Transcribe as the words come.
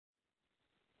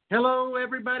Hello,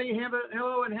 everybody.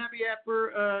 Hello and happy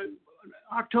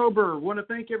October. Want to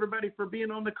thank everybody for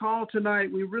being on the call tonight.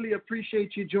 We really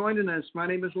appreciate you joining us. My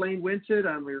name is Lane Winsett.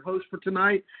 I'm your host for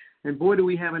tonight. And boy, do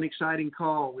we have an exciting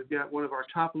call. We've got one of our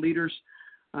top leaders,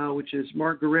 which is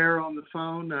Mark Guerrero on the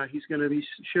phone. He's going to be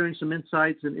sharing some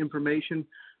insights and information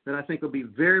that I think will be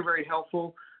very, very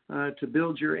helpful to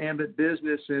build your Ambit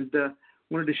business. And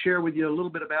wanted to share with you a little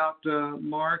bit about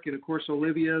Mark and, of course,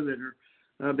 Olivia that are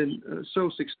been so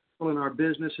successful in our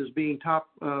business as being top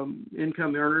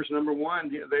income earners. Number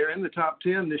one, they're in the top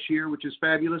 10 this year, which is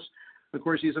fabulous. Of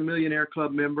course, he's a Millionaire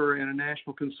Club member and a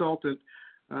national consultant.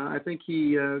 I think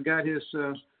he got his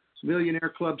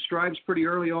Millionaire Club stripes pretty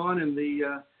early on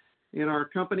in our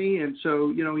company. And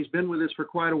so, he's been with us for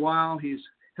quite a while. He's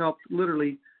helped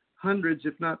literally hundreds,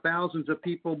 if not thousands of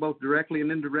people, both directly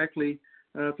and indirectly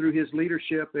through his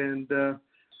leadership. And,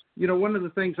 one of the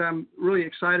things I'm really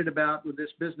excited about with this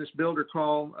business builder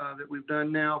call that we've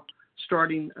done now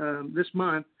starting this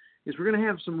month is we're going to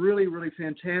have some really, really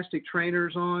fantastic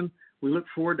trainers on. We look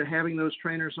forward to having those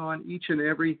trainers on each and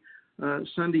every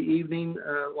Sunday evening,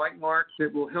 like Mark,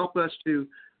 that will help us to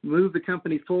move the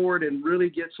company forward and really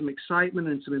get some excitement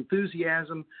and some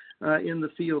enthusiasm in the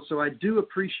field. So I do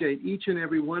appreciate each and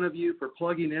every one of you for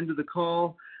plugging into the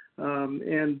call.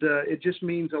 And it just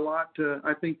means a lot,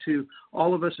 I think, to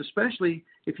all of us, especially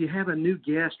if you have a new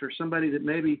guest or somebody that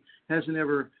maybe hasn't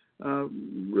ever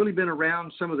really been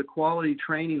around some of the quality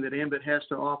training that Ambit has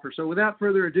to offer. So without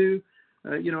further ado,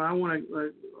 I want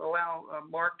to allow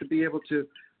Mark to be able to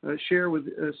share with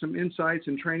some insights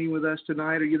and training with us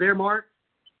tonight. Are you there, Mark?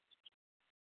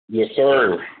 Yes,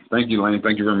 sir. Thank you, Lane.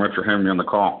 Thank you very much for having me on the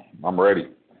call. I'm ready.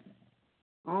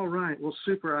 All right. Well,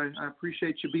 super. I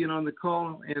appreciate you being on the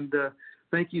call, and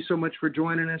thank you so much for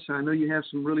joining us. I know you have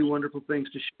some really wonderful things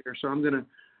to share, so I'm going to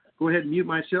go ahead and mute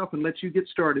myself and let you get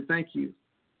started. Thank you.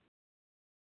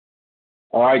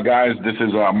 All right, guys. This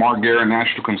is Mark Guerrero,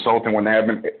 National Consultant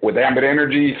with Ambit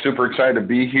Energy. Super excited to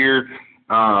be here.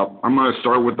 I'm going to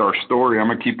start with our story. I'm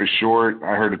going to keep it short.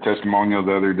 I heard a testimonial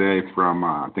the other day from,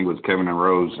 I think it was Kevin and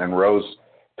Rose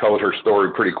told her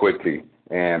story pretty quickly.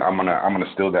 And I'm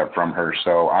gonna steal that from her.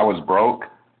 So I was broke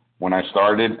when I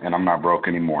started, and I'm not broke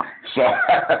anymore. So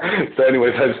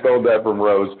anyways, I stole that from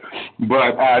Rose.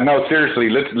 But no, seriously,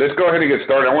 let's go ahead and get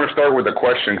started. I want to start with a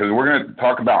question because we're going to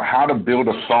talk about how to build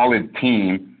a solid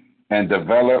team and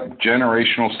develop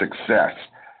generational success.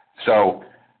 So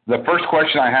the first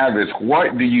question I have is,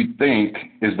 what do you think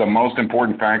is the most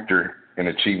important factor in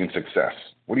achieving success?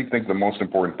 What do you think is the most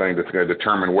important thing that's going to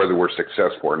determine whether we're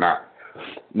successful or not?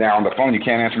 Now, on the phone, you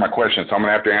can't answer my question, so I'm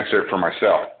going to have to answer it for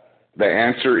myself. The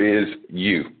answer is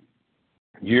you.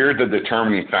 You're the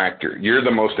determining factor. You're the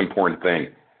most important thing.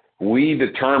 We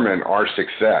determine our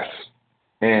success.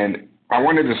 And I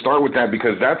wanted to start with that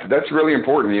because that's really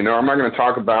important. I'm not going to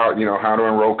talk about, how to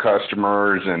enroll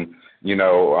customers and,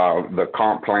 the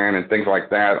comp plan and things like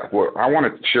that. What I want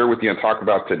to share with you and talk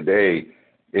about today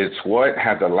is what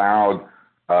has allowed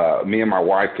me and my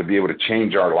wife to be able to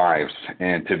change our lives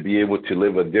and to be able to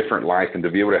live a different life and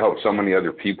to be able to help so many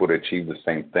other people to achieve the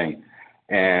same thing.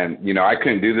 And, I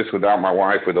couldn't do this without my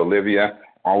wife, with Olivia,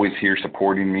 always here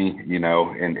supporting me,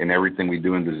 in everything we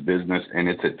do in this business. And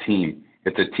it's a team.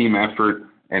 It's a team effort,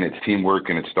 and it's teamwork,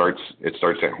 and it starts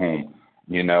at home.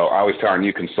 I always tell our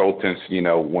new consultants,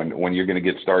 when you're going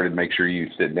to get started, make sure you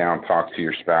sit down, talk to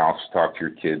your spouse, talk to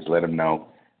your kids, let them know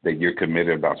that you're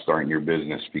committed about starting your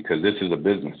business, because this is a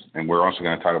business. And we're also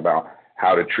going to talk about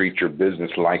how to treat your business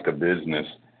like a business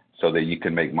so that you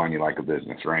can make money like a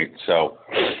business, right? So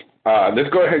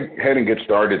let's go ahead and get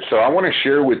started. So I want to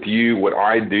share with you what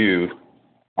I do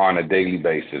on a daily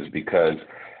basis, because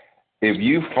if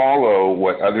you follow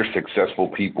what other successful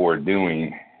people are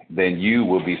doing, then you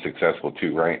will be successful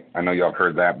too, right? I know y'all have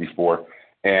heard that before.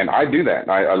 And I do that.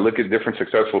 I look at different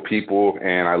successful people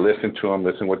and I listen to them,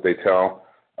 listen what they tell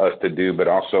us to do, but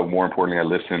also more importantly, I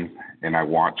listen and I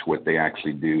watch what they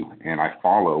actually do, and I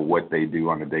follow what they do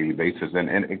on a daily basis. And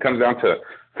it comes down to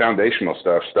foundational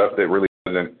stuff that really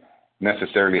doesn't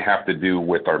necessarily have to do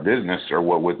with our business or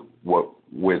with what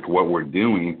we're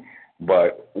doing,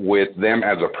 but with them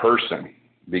as a person.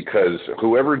 Because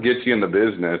whoever gets you in the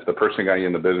business, the person who got you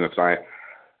in the business,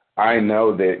 I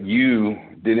know that you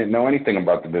didn't know anything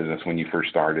about the business when you first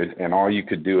started, and all you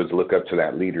could do is look up to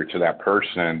that leader, to that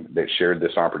person that shared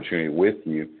this opportunity with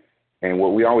you. And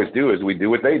what we always do is we do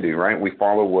what they do, right? We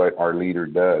follow what our leader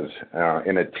does.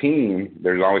 In a team,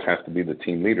 there always has to be the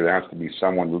team leader. There has to be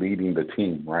someone leading the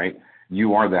team, right?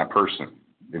 You are that person.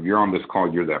 If you're on this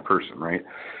call, you're that person, right?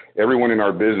 Everyone in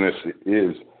our business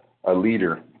is a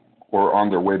leader or on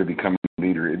their way to becoming a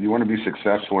leader. leader. If you want to be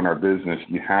successful in our business,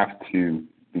 you have to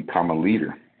become a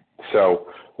leader. So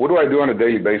what do I do on a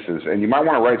daily basis? And you might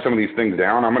want to write some of these things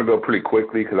down. I'm going to go pretty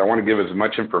quickly because I want to give as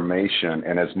much information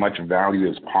and as much value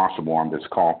as possible on this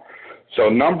call. So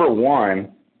number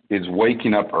one is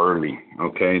waking up early,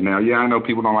 okay? Now, yeah, I know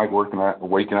people don't like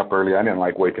waking up early. I didn't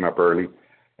like waking up early,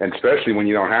 and especially when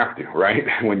you don't have to, right?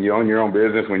 When you own your own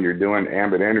business, when you're doing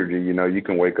Ambit Energy, you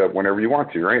can wake up whenever you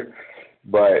want to, right?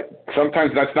 But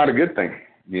sometimes that's not a good thing,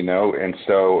 and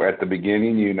so at the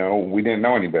beginning, we didn't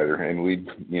know any better, and we,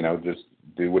 just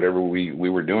do whatever we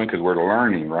were doing because we're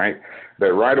learning, right?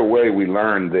 But right away we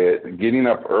learned that getting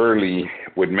up early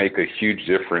would make a huge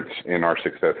difference in our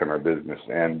success in our business,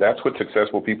 and that's what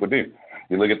successful people do.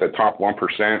 You look at the top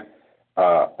 1%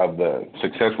 of the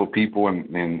successful people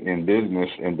in business,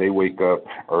 and they wake up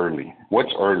early.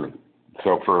 What's early?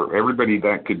 So for everybody,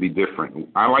 that could be different.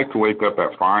 I like to wake up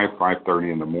at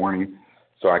 5:30 in the morning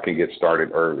so I can get started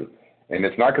early. And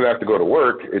it's not because I have to go to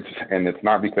work. It's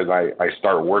not because I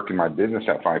start working my business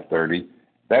at 5:30.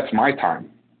 That's my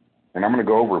time. And I'm going to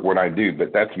go over what I do,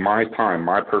 but that's my time,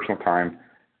 my personal time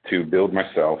to build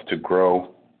myself, to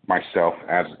grow myself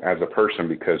as a person,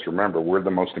 because remember, we're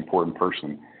the most important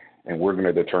person, and we're going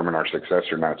to determine our success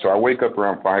or not. So I wake up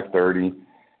around 5:30,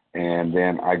 and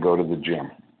then I go to the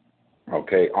gym.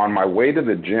 Okay, on my way to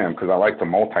the gym, because I like to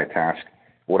multitask,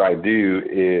 what I do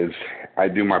is I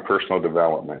do my personal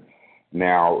development.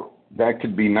 Now, that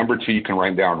could be number two, you can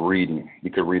write down reading.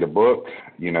 You could read a book,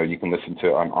 you can listen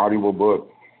to an audible book,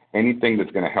 anything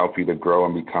that's going to help you to grow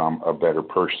and become a better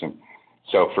person.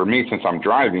 So for me, since I'm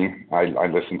driving, I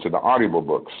listen to the audible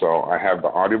book. So I have the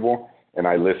audible and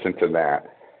I listen to that.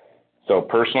 So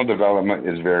personal development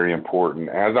is very important.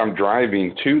 As I'm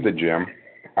driving to the gym,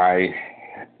 I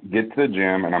get to the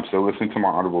gym and I'm still listening to my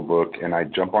audible book, and I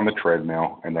jump on the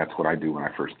treadmill, and that's what I do when I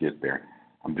first get there.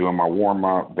 I'm doing my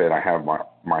warm-up, but I have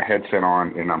my headset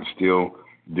on, and I'm still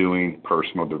doing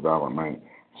personal development.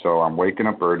 So I'm waking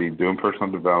up early, doing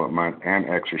personal development and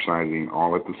exercising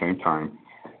all at the same time,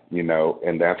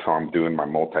 and that's how I'm doing my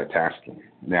multitasking.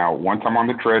 Now, once I'm on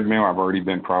the treadmill, I've already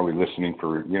been probably listening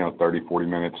for, 30, 40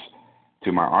 minutes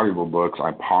to my audible books.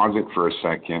 I pause it for a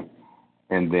second,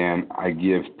 and then I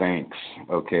give thanks.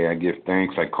 Okay, I give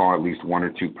thanks. I call at least one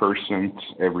or two persons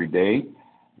every day.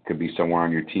 It could be someone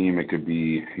on your team. It could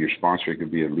be your sponsor. It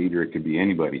could be a leader. It could be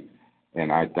anybody.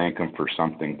 And I thank them for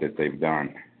something that they've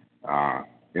done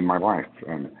in my life.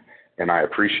 And I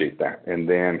appreciate that. And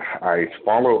then I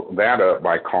follow that up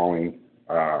by calling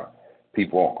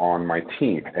people on my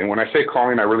team. And when I say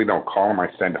calling, I really don't call them. I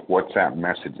send WhatsApp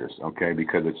messages, okay,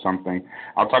 because it's something.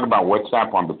 I'll talk about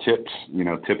WhatsApp on the tips,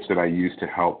 tips that I use to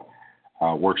help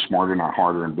work smarter, not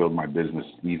harder, and build my business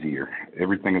easier.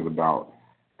 Everything is about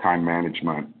time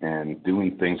management and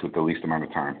doing things with the least amount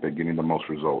of time, but getting the most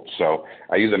results. So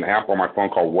I use an app on my phone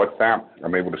called WhatsApp.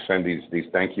 I'm able to send these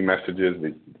thank you messages,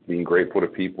 being grateful to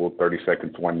people, 30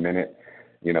 seconds, 1 minute,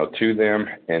 to them.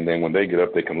 And then when they get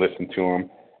up, they can listen to them.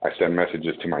 I send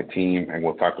messages to my team, and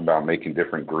we'll talk about making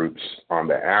different groups on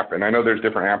the app. And I know there's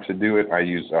different apps that do it. I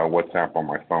use WhatsApp on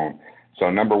my phone.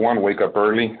 So number one, wake up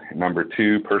early. Number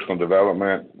two, personal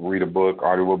development, read a book,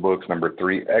 audio books. Number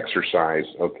three, exercise,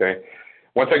 okay?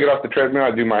 Once I get off the treadmill,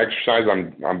 I do my exercise.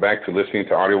 I'm back to listening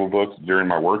to audiobooks during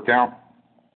my workout.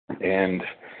 And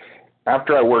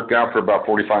after I work out for about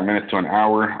 45 minutes to an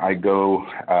hour, I go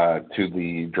to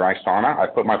the dry sauna. I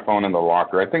put my phone in the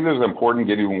locker. I think this is important,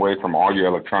 getting away from all your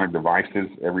electronic devices,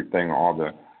 everything, all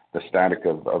the static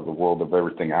of the world of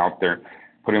everything out there.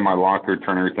 Put in my locker,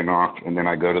 turn everything off, and then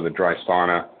I go to the dry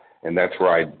sauna. And that's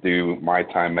where I do my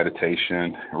time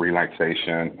meditation,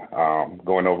 relaxation,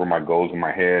 going over my goals in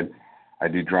my head. I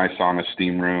do dry sauna,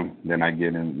 steam room. Then I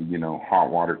get in,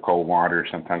 hot water, cold water.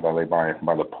 Sometimes I lay by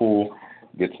the pool,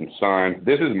 get some sun.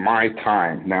 This is my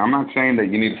time. Now, I'm not saying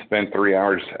that you need to spend 3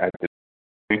 hours at the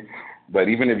gym, but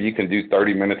even if you can do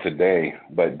 30 minutes a day,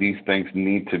 but these things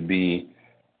need to be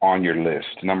on your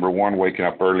list. Number one, waking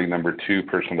up early. Number two,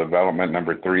 personal development.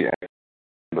 Number three,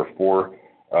 number four,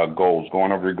 goals.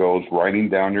 Going over your goals, writing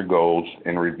down your goals,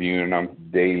 and reviewing them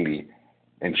daily,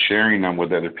 and sharing them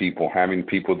with other people, having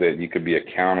people that you could be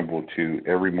accountable to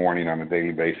every morning on a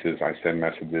daily basis. I send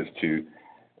messages to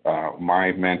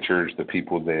my mentors, the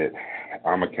people that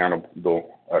I'm accountable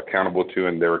to,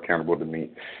 and they're accountable to me.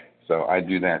 So I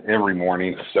do that every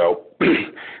morning. So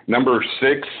number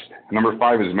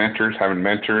five is mentors, having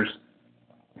mentors,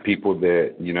 people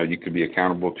that, you could be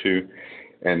accountable to.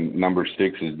 And number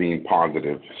six is being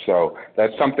positive. So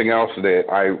that's something else that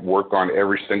I work on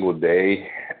every single day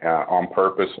on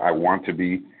purpose. I want to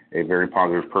be a very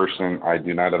positive person. I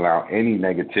do not allow any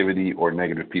negativity or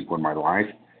negative people in my life.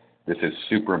 This is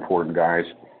super important, guys.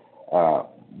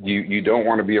 You don't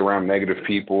want to be around negative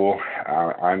people.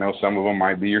 I know some of them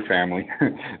might be your family,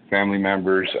 family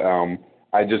members.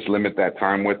 I just limit that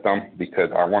time with them because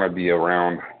I want to be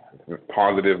around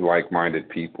positive, like-minded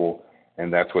people,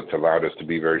 and that's what's allowed us to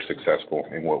be very successful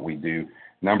in what we do.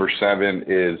 Number 7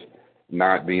 is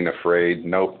not being afraid,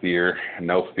 no fear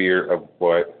of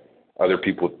what other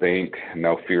people think,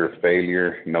 no fear of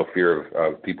failure, no fear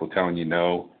of people telling you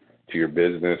no to your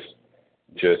business.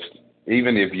 Just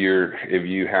even if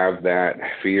you have that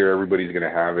fear, everybody's going to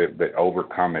have it, but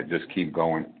overcome it. Just keep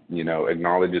going,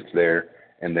 acknowledge it's there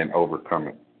and then overcome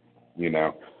it,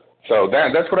 So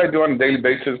that's what I do on a daily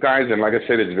basis, guys. And like I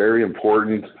said, it's very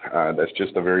important. That's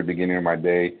just the very beginning of my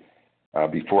day.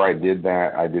 Before I did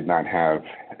that, I did not have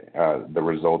the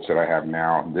results that I have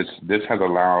now. This has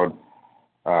allowed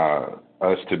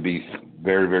us to be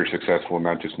very, very successful,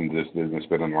 not just in this business,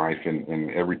 but in life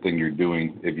and everything you're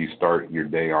doing. If you start your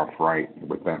day off right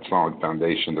with that solid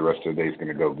foundation, the rest of the day is going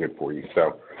to go good for you.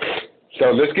 So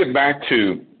let's get back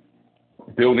to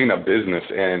building a business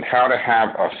and how to have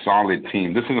a solid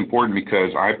team. This is important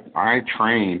because I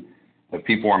train the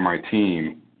people on my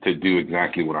team to do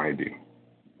exactly what I do.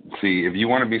 See, if you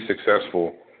want to be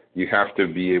successful, you have to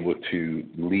be able to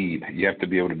lead. You have to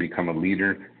be able to become a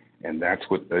leader. And that's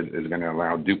what is going to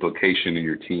allow duplication in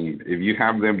your team. If you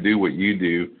have them do what you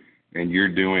do and you're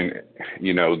doing,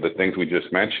 the things we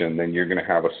just mentioned, then you're going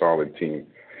to have a solid team.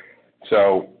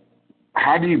 So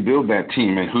how do you build that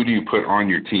team and who do you put on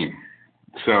your team?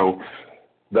 So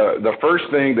the first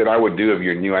thing that I would do if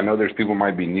you're new, I know there's people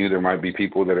might be new. There might be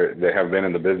people that have been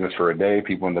in the business for a day,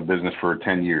 people in the business for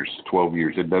 10 years, 12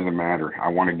 years. It doesn't matter. I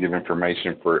want to give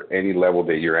information for any level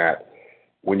that you're at.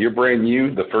 When you're brand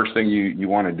new, the first thing you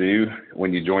want to do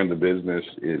when you join the business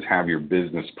is have your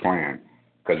business plan.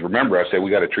 Because remember, I said we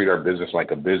got to treat our business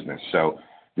like a business. So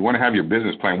you want to have your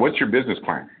business plan. What's your business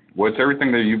plan? Well, it's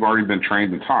everything that you've already been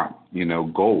trained and taught.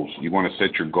 Goals. You want to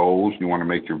set your goals. You want to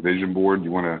make your vision board. You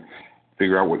want to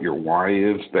figure out what your why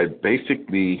is. But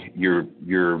basically, your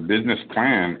business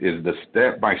plan is the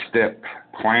step-by-step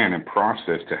plan and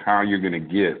process to how you're going to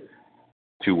get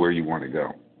to where you want to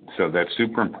go. So that's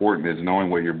super important, is knowing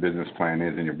what your business plan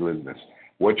is in your business,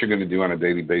 what you're going to do on a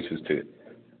daily basis to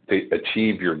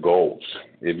achieve your goals.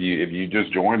 If you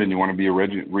just joined and you want to be a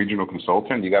regional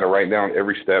consultant, you got to write down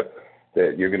every step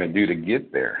that you're going to do to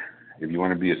get there. If you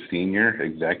want to be a senior,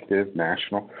 executive,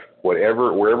 national,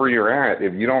 wherever you're at,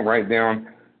 if you don't write down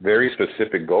very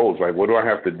specific goals, like what do I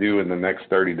have to do in the next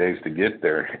 30 days to get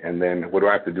there? And then what do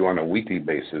I have to do on a weekly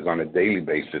basis, on a daily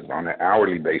basis, on an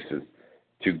hourly basis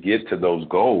to get to those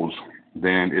goals,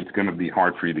 then it's going to be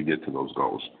hard for you to get to those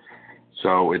goals.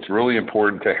 So it's really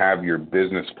important to have your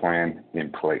business plan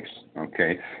in place,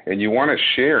 okay? And you want to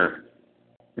share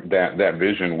that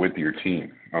vision with your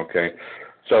team, okay?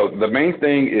 So the main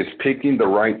thing is picking the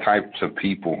right types of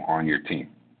people on your team.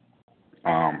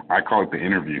 I call it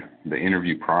the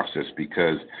interview process,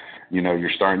 because, you're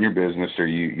starting your business, or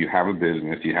you have a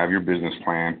business, you have your business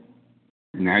plan.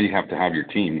 Now you have to have your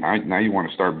team. Now you want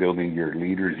to start building your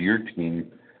leaders, your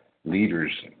team leaders,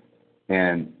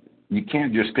 and you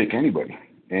can't just pick anybody.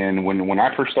 And when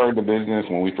I first started the business,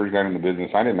 when we first got in the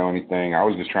business, I didn't know anything. I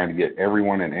was just trying to get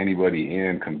everyone and anybody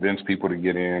in, convince people to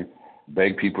get in,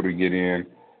 beg people to get in.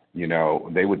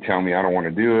 They would tell me, I don't want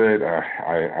to do it.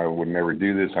 I would never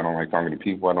do this. I don't like talking to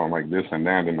people. I don't like this and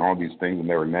that and all these things, and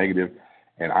they were negative.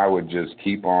 And I would just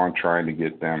keep on trying to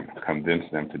get them, convince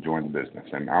them to join the business.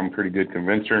 And I'm a pretty good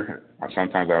convincer.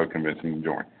 Sometimes I would convince them to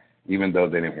join, even though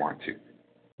they didn't want to.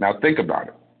 Now think about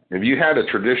it. If you had a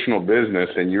traditional business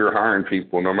and you're hiring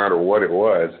people, no matter what it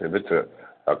was, if it's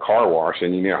a car wash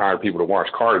and you need to hire people to wash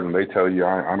cars, and they tell you,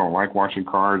 I don't like washing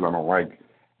cars, I don't like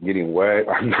getting wet,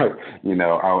 I'm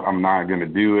not going to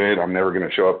do it, I'm never going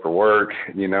to show up for work,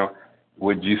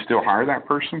 would you still hire that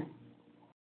person?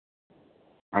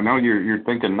 I know you're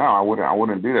thinking, no, I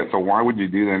wouldn't do that. So why would you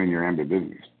do that in your end of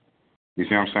business? You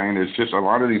see what I'm saying? It's just a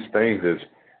lot of these things is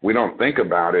we don't think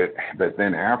about it, but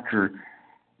then after,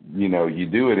 you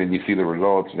do it and you see the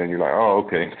results, and then you're like, oh,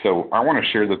 okay. So I want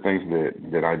to share the things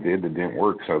that I did that didn't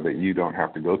work so that you don't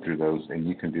have to go through those and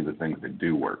you can do the things that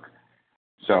do work.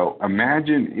 So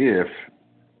imagine if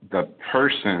the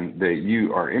person that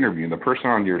you are interviewing, the person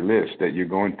on your list that you're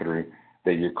going through,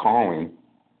 that you're calling,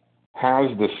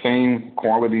 has the same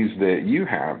qualities that you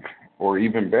have, or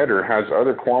even better, has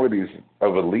other qualities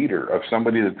of a leader, of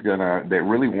somebody that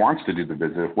really wants to do the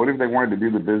business. What if they wanted to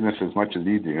do the business as much as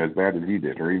you do, as bad as you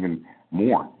did, or even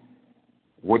more?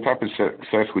 What type of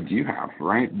success would you have,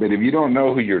 right? But if you don't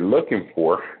know who you're looking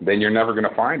for, then you're never going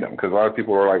to find them, because a lot of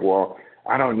people are like, well,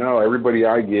 I don't know. Everybody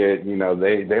I get,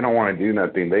 they don't want to do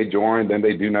nothing. They join, then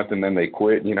they do nothing, then they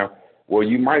quit, Well,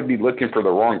 you might be looking for the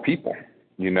wrong people,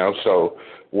 So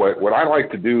what I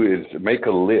like to do is make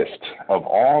a list of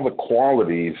all the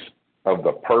qualities of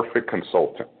the perfect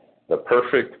consultant, the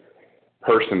perfect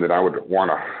person that I would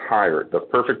want to hire, the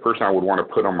perfect person I would want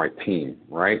to put on my team,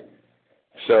 right?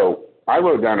 So I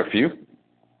wrote down a few,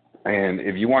 and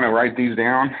if you want to write these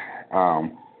down,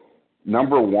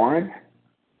 number one,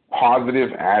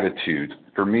 positive attitude.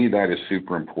 For me, that is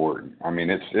super important. I mean,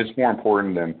 it's more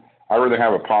important than, I'd rather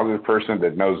have a positive person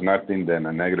that knows nothing than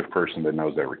a negative person that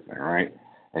knows everything, right?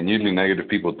 And usually negative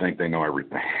people think they know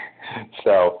everything.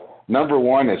 So number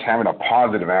one is having a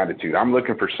positive attitude. I'm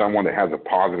looking for someone that has a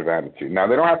positive attitude. Now,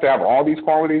 they don't have to have all these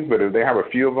qualities, but if they have a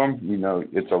few of them,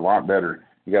 it's a lot better.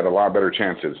 You got a lot better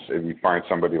chances if you find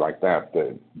somebody like that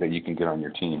you can get on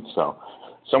your team. So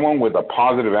someone with a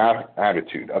positive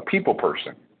attitude, a people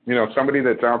person, somebody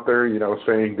that's out there,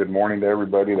 saying good morning to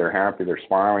everybody. They're happy. They're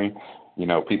smiling.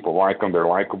 People like them. They're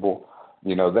likable.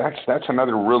 That's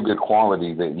another real good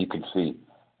quality that you can see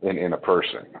in a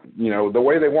person. The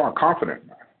way they want, confident.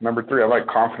 Number three, I like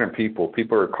confident people.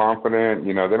 People are confident.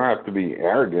 They don't have to be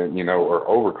arrogant, or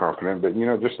overconfident, but,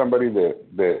 just somebody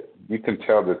that you can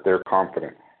tell that they're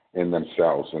confident in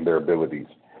themselves and their abilities.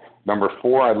 Number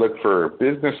four, I look for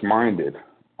business-minded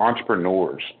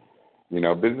entrepreneurs.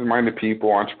 Business-minded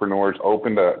people, entrepreneurs,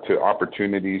 open to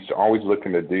opportunities, always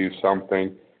looking to do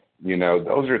something.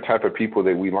 Those are the type of people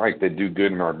that we like that do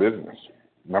good in our business.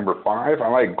 Number five, I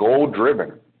like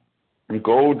goal-driven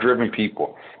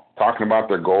people. Talking about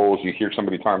their goals. You hear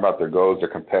somebody talking about their goals. They're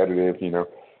competitive,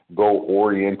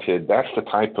 goal-oriented. That's the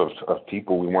type of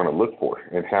people we want to look for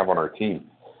and have on our team.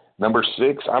 Number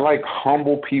six, I like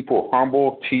humble people,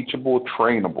 humble, teachable,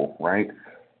 trainable, right?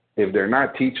 If they're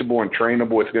not teachable and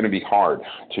trainable, it's going to be hard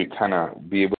to kind of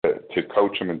be able to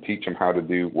coach them and teach them how to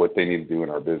do what they need to do in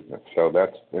our business. So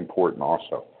that's important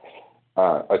also.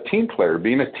 A team player,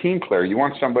 being a team player, you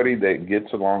want somebody that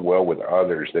gets along well with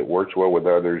others, that works well with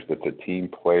others, that's a team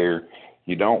player.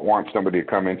 You don't want somebody to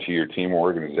come into your team or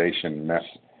organization and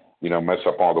mess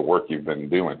up all the work you've been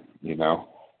doing,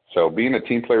 So being a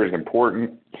team player is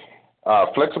important.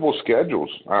 Flexible schedules.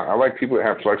 I like people that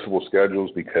have flexible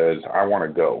schedules because I want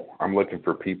to go. I'm looking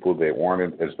for people that want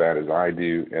it as bad as I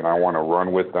do, and I want to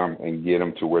run with them and get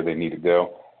them to where they need to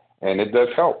go. And it does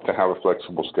help to have a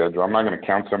flexible schedule. I'm not going to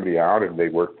count somebody out if they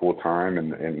work full time,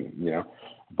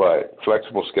 but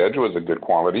flexible schedule is a good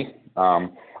quality.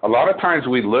 A lot of times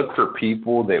we look for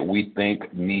people that we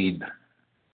think need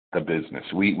the business.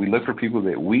 We look for people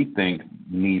that we think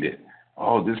need it.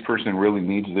 Oh, this person really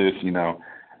needs this,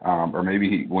 or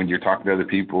maybe when you're talking to other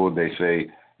people, they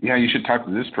say, yeah, you should talk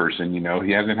to this person.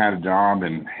 He hasn't had a job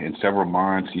in several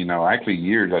months, actually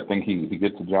years. I think he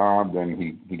gets a job,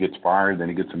 then he gets fired, then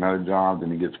he gets another job,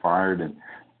 then he gets fired, and,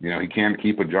 he can't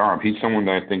keep a job. He's someone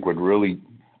that I think could really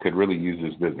use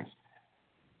this business.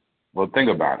 Well, think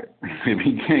about it. If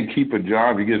he can't keep a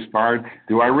job, he gets fired.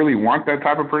 Do I really want that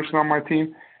type of person on my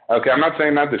team? Okay, I'm not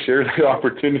saying not to share the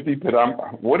opportunity, but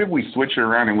what if we switch it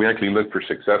around and we actually look for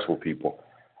successful people?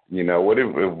 What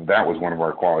if that was one of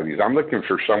our qualities? I'm looking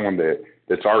for someone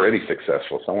that's already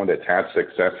successful, someone that's had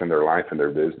success in their life and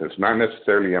their business. Not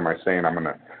necessarily am I saying I'm going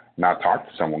to not talk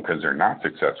to someone because they're not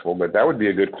successful, but that would be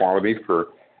a good quality for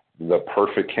the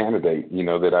perfect candidate,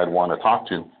 that I'd want to talk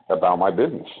to about my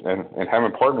business and have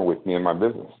them partner with me in my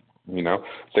business.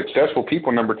 Successful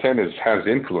people, number 10, has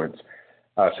influence.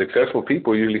 Successful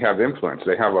people usually have influence.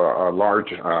 They have a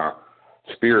large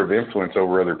sphere of influence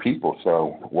over other people.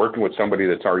 So working with somebody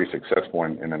that's already successful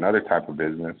in another type of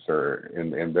business or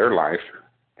in their life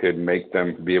could make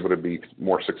them be able to be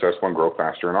more successful and grow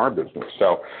faster in our business.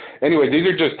 So anyway, these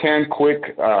are just 10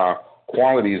 quick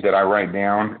qualities that I write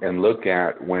down and look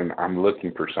at when I'm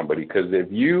looking for somebody. Because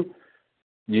if you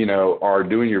are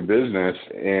doing your business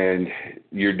and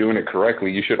you're doing it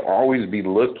correctly, you should always be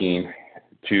looking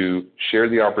to share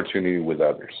the opportunity with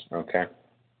others, okay?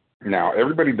 Now,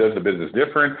 everybody does the business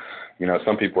different.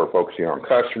 Some people are focusing on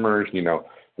customers.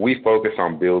 We focus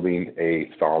on building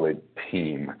a solid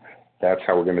team. That's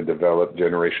how we're going to develop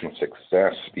generational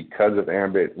success. Because of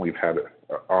Ambit, we've had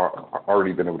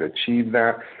already been able to achieve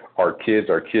that. Our kids'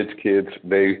 kids,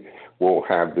 they will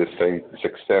have this same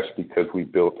success because we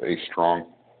built a strong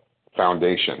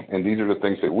foundation. And these are the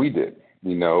things that we did.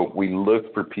 We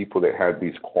looked for people that had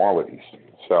these qualities.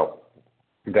 So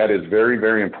that is very,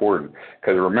 very important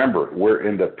because remember, we're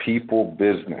in the people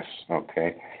business,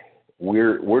 okay?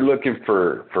 We're looking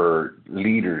for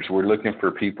leaders. We're looking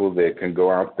for people that can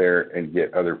go out there and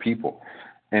get other people.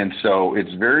 And so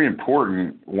it's very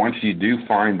important once you do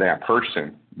find that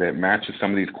person that matches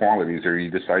some of these qualities or you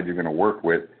decide you're going to work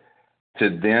with,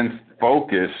 to then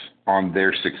focus on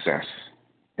their success.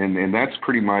 And that's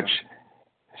pretty much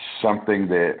something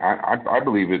that I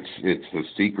believe it's the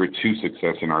secret to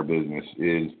success in our business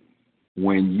is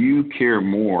when you care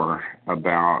more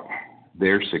about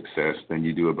their success than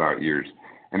you do about yours.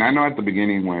 And I know at the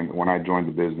beginning when I joined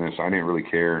the business, I didn't really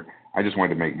care. I just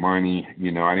wanted to make money.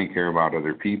 I didn't care about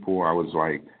other people. I was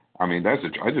like,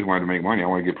 I just wanted to make money. I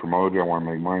want to get promoted. I want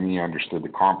to make money. I understood the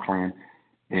comp plan.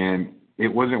 And it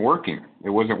wasn't working. It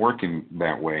wasn't working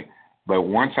that way. But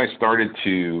once I started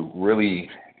to really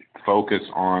focus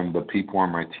on the people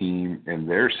on my team and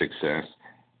their success,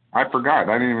 I forgot.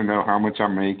 I didn't even know how much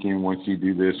I'm making once you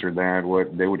do this or that.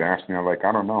 What they would ask me, I'm like,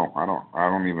 I don't know. I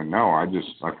don't even know.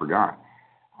 I forgot.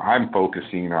 I'm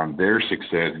focusing on their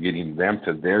success, getting them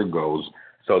to their goals.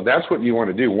 So that's what you want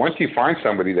to do. Once you find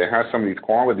somebody that has some of these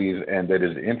qualities and that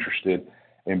is interested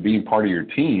in being part of your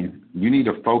team, you need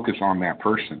to focus on that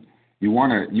person. You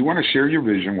want to share your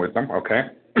vision with them, okay?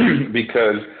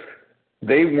 Because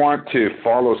they want to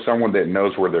follow someone that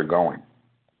knows where they're going.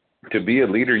 To be a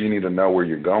leader, you need to know where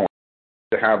you're going,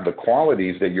 to have the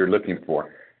qualities that you're looking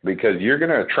for, because you're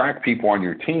going to attract people on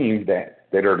your team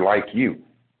that are like you,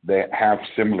 that have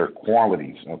similar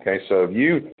qualities, okay? So if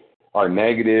you are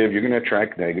negative, you're going to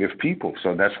attract negative people.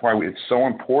 So that's why it's so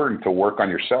important to work on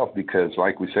yourself, because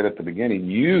like we said at the beginning,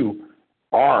 you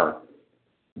are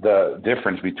the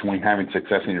difference between having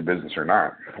success in your business or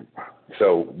not.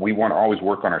 So we want to always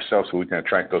work on ourselves so we can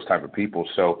attract those type of people.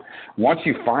 So once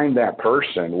you find that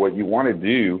person, what you want to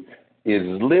do is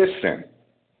listen.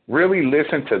 Really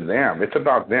listen to them. It's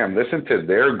about them. Listen to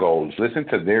their goals. Listen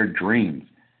to their dreams.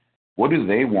 What do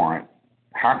they want?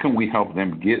 How can we help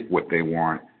them get what they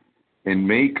want? And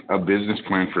make a business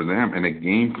plan for them and a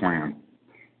game plan.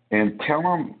 And tell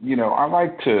them, I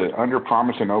like to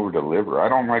underpromise and overdeliver. I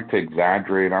don't like to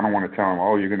exaggerate. I don't want to tell them,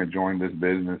 oh, you're going to join this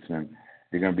business and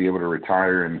you're going to be able to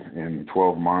retire in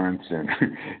 12 months and,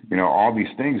 all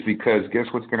these things, because guess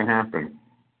what's going to happen?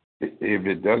 If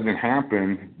it doesn't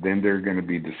happen, then they're going to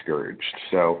be discouraged.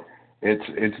 So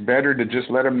it's better to just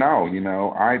let them know.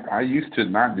 I used to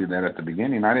not do that at the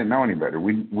beginning. I didn't know any better.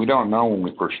 We don't know when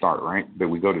we first start, right? But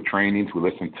we go to trainings, we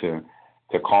listen to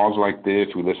calls like this,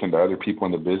 we listen to other people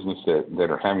in the business that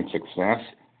are having success,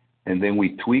 and then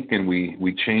we tweak and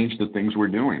we change the things we're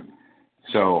doing.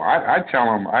 So I tell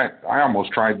them, I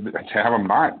almost tried to have them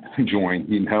not join,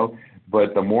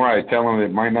 but the more I tell them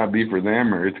it might not be for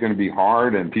them or it's going to be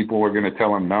hard and people are going to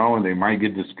tell them no and they might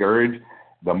get discouraged,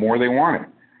 the more they want it,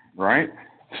 right?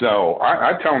 So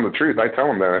I tell them the truth. I tell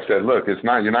them that. I said, look,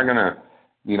 you're not going to,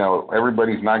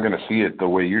 everybody's not going to see it the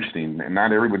way you're seeing it, and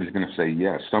not everybody's going to say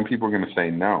yes. Some people are going to say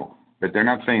no, but they're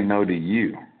not saying no to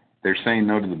you. They're saying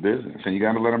no to the business, and you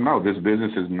got to let them know this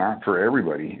business is not for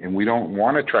everybody, and we don't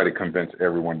want to try to convince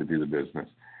everyone to do the business.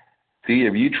 See,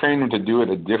 if you train them to do it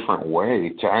a different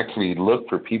way, to actually look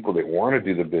for people that want to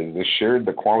do the business, share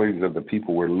the qualities of the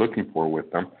people we're looking for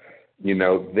with them,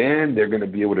 then they're going to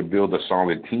be able to build a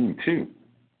solid team too.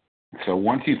 So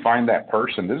once you find that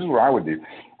person, this is what I would do.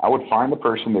 I would find the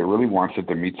person that really wants it,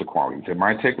 that meets the qualities. It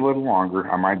might take a little longer.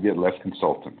 I might get less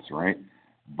consultants, right?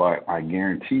 But I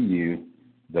guarantee you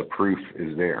the proof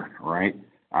is there, right?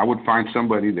 I would find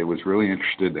somebody that was really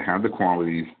interested, to have the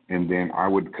qualities, and then I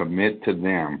would commit to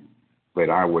them, but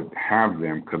I would have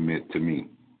them commit to me.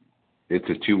 It's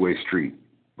a two-way street,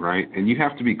 right? And you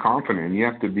have to be confident. You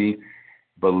have to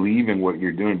believe in what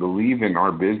you're doing, believe in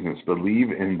our business,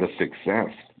 believe in the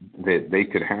success that they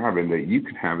could have and that you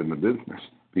could have in the business.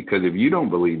 Because if you don't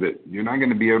believe it, you're not going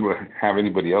to be able to have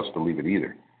anybody else believe it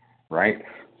either, right?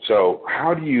 So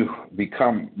how do you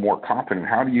become more confident?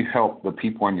 How do you help the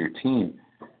people on your team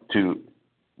to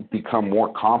become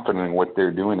more confident in what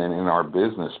they're doing and in our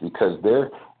business? Because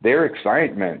their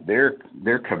excitement, their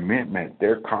commitment,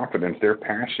 their confidence, their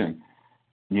passion,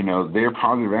 their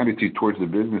positive attitude towards the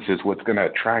business is what's going to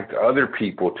attract other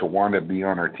people to want to be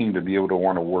on our team, to be able to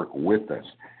want to work with us.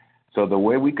 So the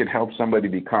way we could help somebody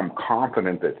become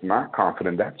confident that's not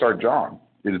confident, that's our job,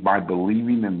 is by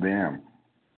believing in them.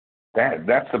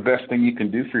 That's the best thing you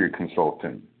can do for your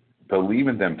consultant. Believe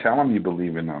in them. Tell them you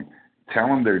believe in them. Tell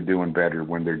them they're doing better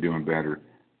when they're doing better.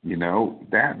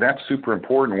 That's super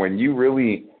important. When you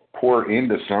really pour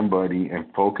into somebody and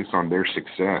focus on their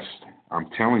success, I'm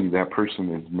telling you, that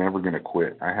person is never going to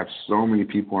quit. I have so many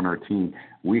people on our team.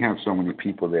 We have so many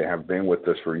people that have been with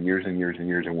us for years and years and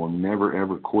years and will never,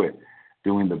 ever quit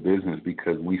doing the business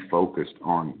because we focused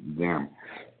on them.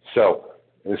 So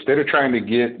instead of trying to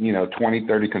get, 20,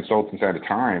 30 consultants at a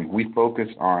time, we focus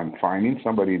on finding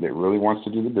somebody that really wants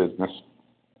to do the business,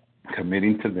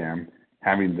 committing to them,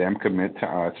 having them commit to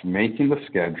us, making the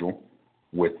schedule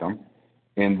with them,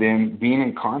 and then being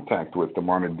in contact with them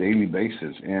on a daily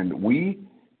basis. And we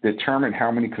determined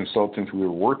how many consultants we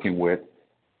were working with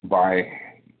by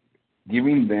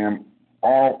giving them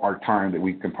all our time that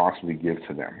we can possibly give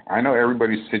to them. I know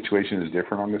everybody's situation is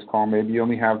different on this call. Maybe you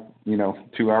only have,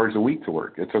 2 hours a week to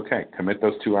work. It's okay. Commit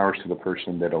those 2 hours to the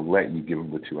person that'll let you give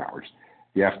them the 2 hours.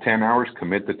 If you have 10 hours,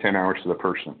 commit the 10 hours to the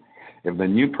person. If the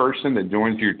new person that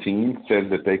joins your team says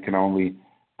that they can only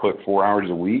put 4 hours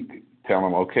a week, tell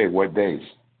them, okay, what days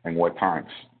and what times?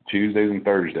 Tuesdays and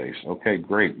Thursdays. Okay,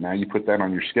 great. Now you put that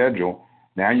on your schedule.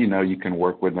 Now you know you can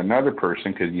work with another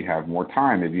person because you have more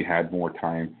time if you had more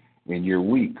time in your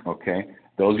week, okay?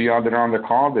 Those of y'all that are on the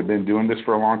call that have been doing this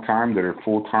for a long time, that are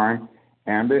full-time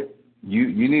ambit, you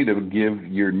need to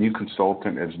give your new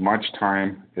consultant as much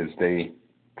time as they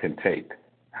can take.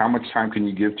 How much time can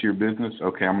you give to your business?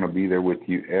 Okay, I'm going to be there with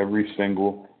you every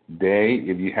single day.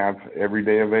 If you have every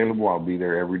day available, I'll be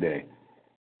there every day.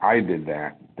 I did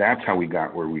that. That's how we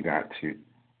got where we got to.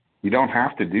 You don't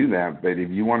have to do that, but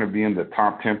if you want to be in the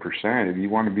top 10%, if you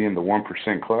want to be in the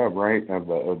 1% club, right, of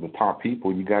the top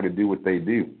people, you got to do what they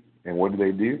do. And what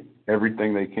do?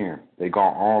 Everything they can. They go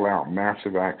all out,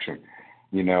 massive action.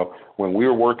 When we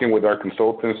were working with our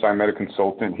consultants, I met a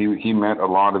consultant. He met a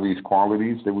lot of these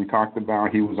qualities that we talked about.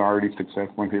 He was already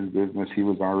successful in his business. He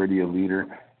was already a leader.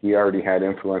 He already had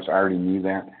influence. I already knew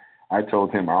that. I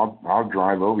told him, I'll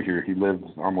drive over here. He lives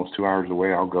almost 2 hours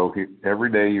away. I'll go here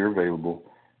every day you're available.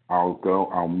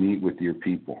 I'll meet with your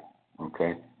people,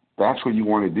 okay? That's what you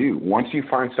want to do. Once you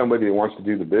find somebody that wants to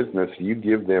do the business, you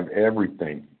give them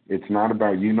everything. It's not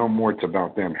about you no more. It's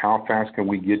about them. How fast can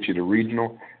we get you to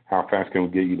regional? How fast can we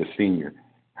get you to senior?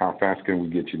 How fast can we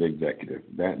get you to executive?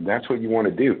 That's what you want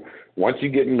to do. Once you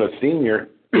get into senior,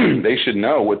 they should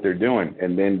know what they're doing,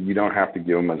 and then you don't have to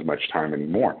give them as much time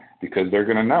anymore because they're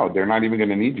going to know. They're not even going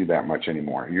to need you that much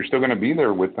anymore. You're still going to be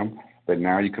there with them, but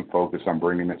now you can focus on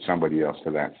bringing somebody else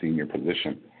to that senior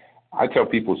position. I tell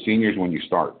people seniors when you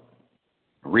start.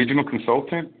 A regional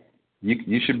consultant,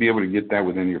 you should be able to get that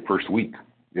within your first week.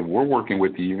 If we're working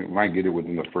with you, you might get it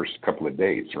within the first couple of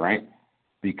days, right?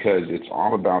 Because it's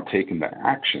all about taking the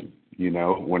action.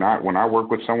 When I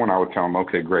work with someone, I would tell them,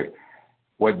 okay, great.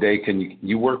 What day can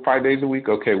you work 5 days a week?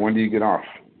 Okay, when do you get off?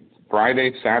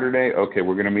 Friday, Saturday? Okay,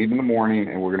 we're going to meet in the morning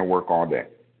and we're going to work all day.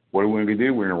 What are we going to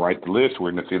do? We're going to write the list.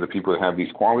 We're going to see the people that have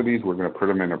these qualities. We're going to put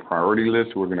them in a priority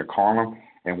list. We're going to call them,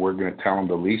 and we're going to tell them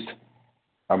the least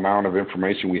amount of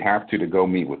information we have to go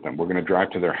meet with them. We're going to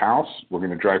drive to their house. We're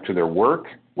going to drive to their work.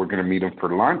 We're going to meet them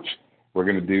for lunch. We're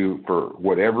going to do for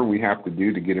whatever we have to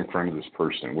do to get in front of this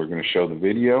person. We're going to show the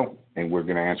video, and we're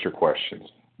going to answer questions.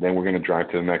 Then we're going to drive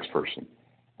to the next person.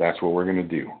 That's what we're going to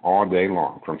do all day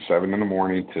long, from 7 in the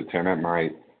morning to 10 at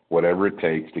night, whatever it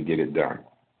takes to get it done.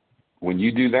 When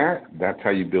you do that, that's how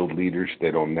you build leaders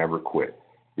that'll never quit.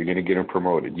 You're going to get them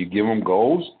promoted. You give them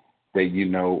goals that you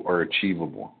know are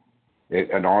achievable.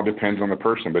 It all depends on the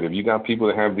person. But if you got people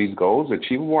that have these goals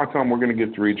achievable, I tell them we're going to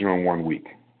get to regional in 1 week.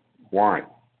 Why?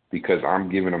 Because I'm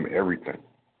giving them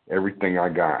everything I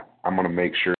got. I'm going to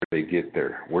make sure they get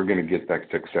there. We're going to get that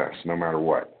success no matter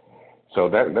what. So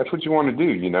that's what you want to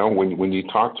do. When you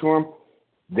talk to them,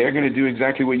 they're going to do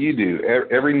exactly what you do.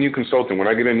 Every new consultant, when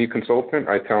I get a new consultant,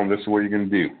 I tell them this is what you're going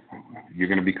to do. You're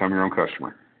going to become your own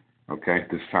customer. Okay?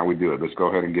 This is how we do it. Let's go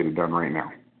ahead and get it done right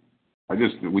now.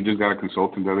 We just got a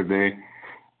consultant the other day,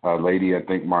 a lady I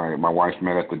think my wife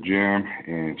met at the gym,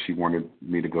 and she wanted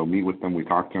me to go meet with them. We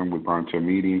talked to them. We brought them to a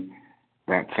meeting.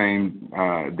 That same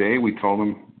day, we told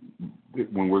them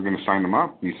when we're going to sign them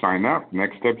up, you sign up.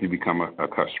 Next step, you become a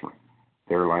customer.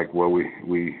 They're like, well,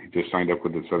 we just signed up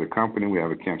with this other company. We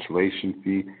have a cancellation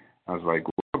fee. I was like,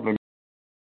 well,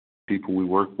 people we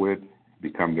work with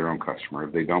become their own customer.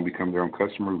 If they don't become their own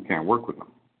customer, we can't work with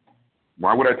them.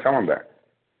 Why would I tell them that?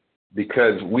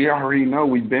 Because we already know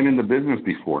we've been in the business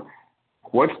before.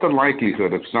 What's the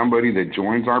likelihood of somebody that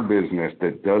joins our business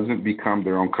that doesn't become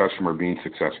their own customer being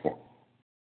successful?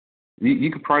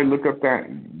 You could probably look up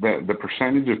the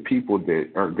percentage of people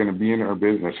that are going to be in our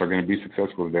business are going to be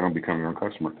successful if they don't become their own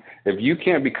customer. If you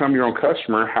can't become your own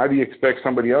customer, how do you expect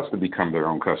somebody else to become their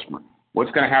own customer? What's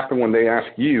going to happen when they ask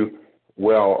you,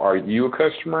 well, are you a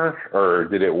customer, or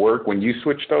did it work when you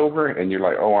switched over? And you're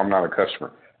like, oh, I'm not a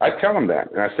customer. I tell them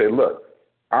that, and I say, look,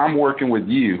 I'm working with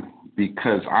you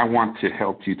because I want to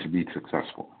help you to be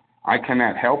successful. I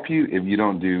cannot help you if you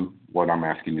don't do what I'm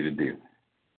asking you to do.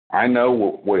 I know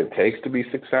what it takes to be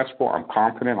successful. I'm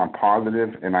confident, I'm positive,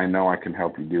 and I know I can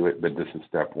help you do it, but this is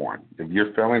step one. If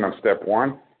you're failing on step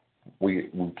one, we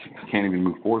can't even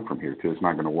move forward from here because it's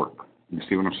not going to work. You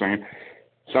see what I'm saying?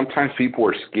 Sometimes people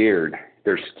are scared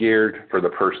they're scared for the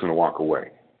person to walk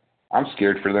away. I'm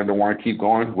scared for them to want to keep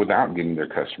going without getting their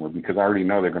customer because I already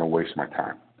know they're going to waste my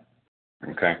time.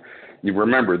 Okay? You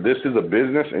remember, this is a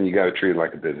business, and you got to treat it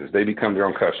like a business. They become their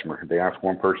own customer. They ask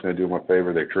one person to do them a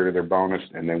favor, they trigger their bonus,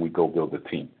 and then we go build a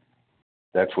team.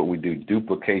 That's what we do,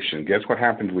 duplication. Guess what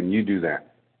happens when you do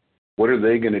that? What are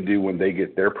they going to do when they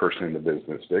get their person in the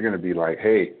business? They're going to be like,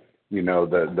 hey, you know,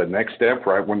 the next step,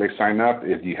 right, when they sign up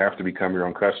is you have to become your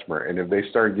own customer. And if they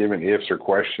start giving ifs or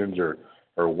questions or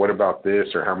what about this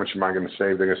or how much am I going to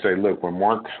save, they're going to say, look, when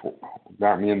Mark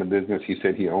got me in the business, he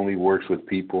said he only works with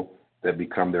people that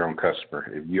become their own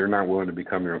customer. If you're not willing to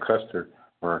become your own customer,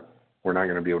 we're not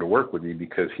going to be able to work with you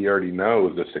because he already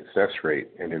knows the success rate.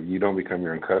 And if you don't become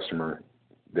your own customer,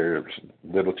 there's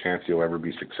little chance you'll ever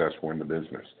be successful in the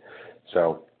business.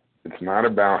 So it's not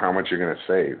about how much you're going to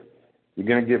save. You're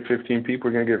going to get 15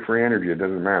 people, you're going to get free energy. It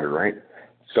doesn't matter, right?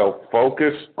 So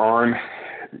focus on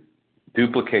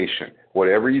duplication.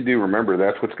 Whatever you do, remember,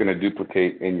 that's what's going to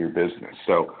duplicate in your business.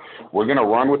 So we're going to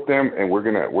run with them, and we're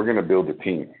going to build a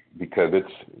team because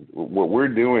it's what we're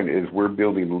doing is we're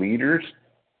building leaders,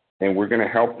 and we're going to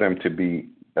help them to be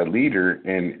a leader.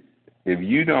 And if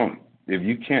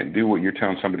you can't do what you're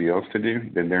telling somebody else to do,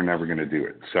 then they're never going to do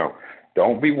it. So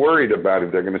don't be worried about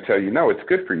if they're going to tell you no. It's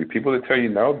good for you. People that tell you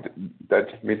no,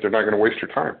 that means they're not going to waste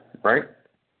your time, right?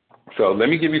 So let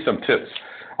me give you some tips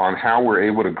on how we're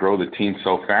able to grow the team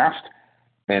so fast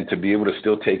and to be able to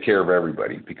still take care of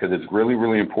everybody, because it's really,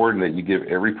 really important that you give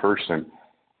every person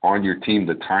on your team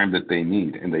the time that they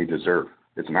need and they deserve.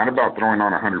 It's not about throwing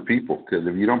on 100 people, because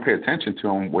if you don't pay attention to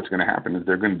them, what's going to happen is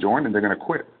they're going to join and they're going to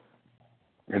quit.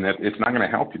 And that it's not going to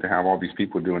help you to have all these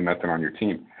people doing nothing on your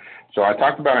team. So I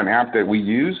talked about an app that we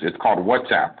use. It's called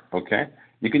WhatsApp, okay?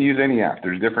 You can use any app.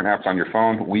 There's different apps on your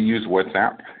phone. We use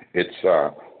WhatsApp. It's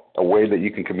a way that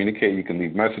you can communicate. You can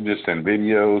leave messages, send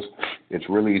videos. It's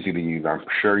really easy to use. I'm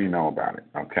sure you know about it,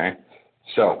 okay?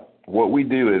 So what we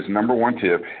do is, number one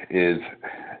tip is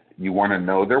you want to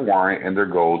know their why and their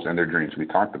goals and their dreams. We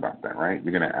talked about that, right?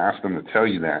 You're going to ask them to tell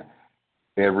you that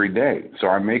every day. So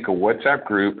I make a WhatsApp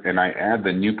group, and I add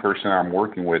the new person I'm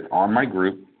working with on my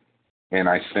group, and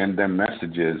I send them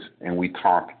messages, and we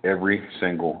talk every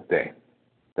single day.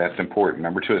 That's important.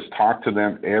 Number two is talk to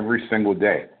them every single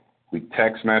day. We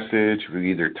text message.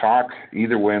 We either talk.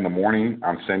 Either way, in the morning,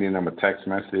 I'm sending them a text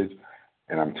message,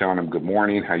 and I'm telling them, good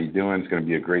morning, how you doing? It's going to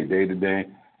be a great day today.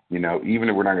 You know, even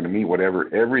if we're not going to meet,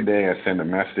 whatever, every day I send a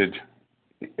message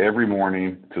every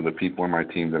morning to the people in my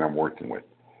team that I'm working with.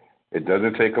 It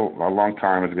doesn't take a long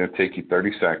time. It's going to take you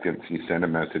 30 seconds. You send a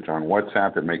message on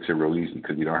WhatsApp. It makes it real easy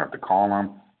because you don't have to call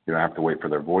them. You don't have to wait for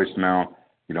their voicemail.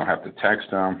 You don't have to text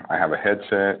them. I have a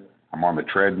headset. I'm on the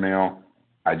treadmill.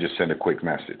 I just send a quick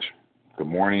message. Good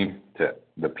morning to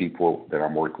the people that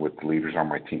I'm working with, the leaders on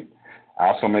my team. I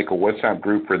also make a WhatsApp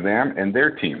group for them and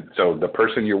their team. So the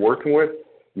person you're working with,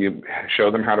 you show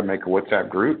them how to make a WhatsApp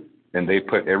group, and they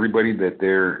put everybody that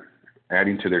they're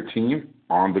adding to their team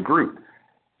on the group.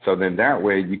 So then that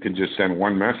way you can just send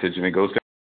one message and it goes to.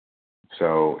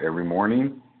 So every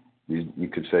morning you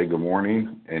could say good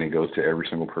morning and it goes to every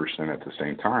single person at the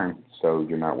same time. So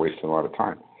you're not wasting a lot of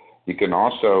time. You can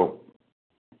also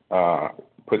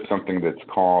put something that's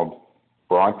called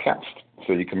broadcast.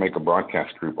 So you can make a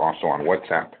broadcast group also on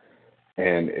WhatsApp,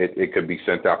 and it could be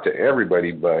sent out to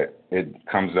everybody, but it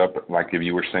comes up like if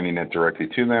you were sending it directly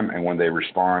to them, and when they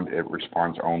respond, it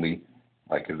responds only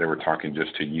like if they were talking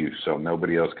just to you. So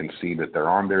nobody else can see that they're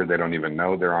on there. They don't even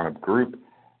know they're on a group,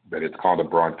 but it's called a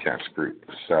broadcast group.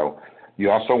 So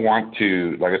you also want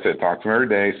to, like I said, talk to them every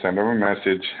day, send them a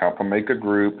message, help them make a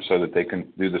group so that they can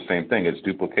do the same thing. It's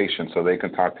duplication, so they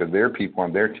can talk to their people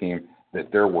on their team that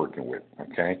they're working with,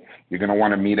 okay? You're going to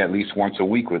want to meet at least once a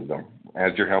week with them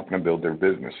as you're helping them build their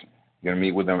business. You're going to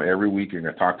meet with them every week. You're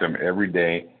going to talk to them every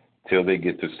day till they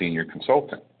get to senior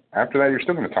consultant. After that, you're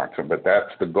still going to talk to them, but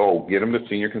that's the goal. Get them to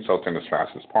senior consultant as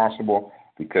fast as possible,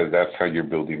 because that's how you're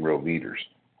building real leaders,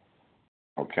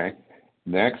 okay?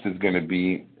 Next is going to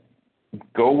be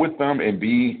go with them and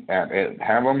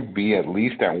have them be at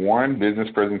least at one business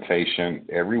presentation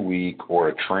every week, or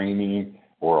a training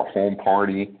or a home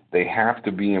party. They have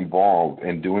to be involved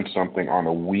in doing something on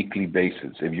a weekly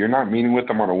basis. If you're not meeting with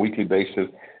them on a weekly basis,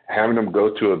 having them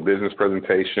go to a business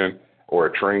presentation or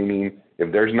a training,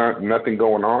 if there's nothing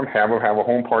going on, have them have a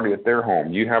home party at their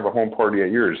home. You have a home party at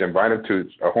yours. Invite them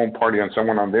to a home party on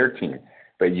someone on their team.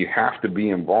 But you have to be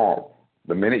involved.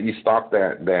 The minute you stop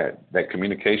that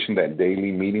communication, that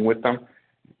daily meeting with them,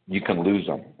 you can lose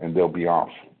them and they'll be off.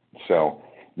 So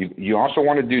you also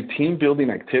want to do team building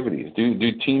activities.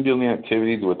 Do team building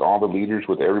activities with all the leaders,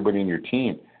 with everybody in your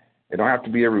team. It don't have to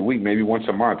be every week, maybe once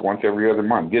a month, once every other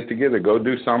month. Get together, go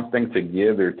do something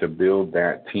together to build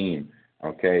that team,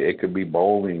 okay? It could be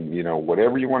bowling,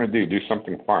 whatever you want to do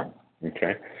something fun,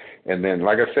 okay? And then,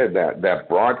 like I said, that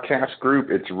broadcast group,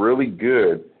 it's really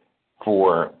good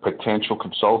for potential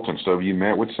consultants. So if you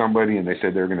met with somebody and they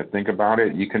said they're going to think about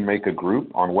it, you can make a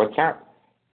group on WhatsApp,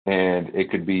 and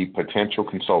it could be potential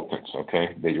consultants,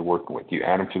 okay, that you're working with. You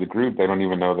add them to the group, they don't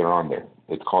even know they're on there.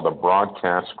 It's called a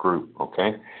broadcast group,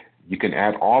 okay? You can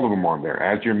add all of them on there.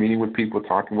 As you're meeting with people,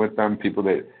 talking with them, people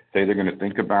that say they're going to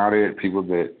think about it, people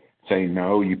that say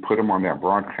no, you put them on that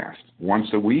broadcast. Once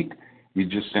a week, you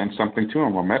just send something to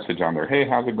them, a message on there. Hey,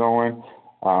 how's it going?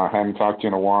 Haven't talked to you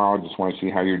in a while. Just want to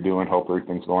see how you're doing. Hope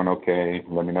everything's going okay.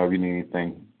 Let me know if you need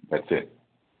anything. That's it.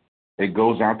 It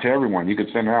goes out to everyone. You could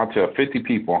send it out to 50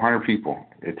 people, 100 people.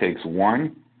 It takes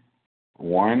one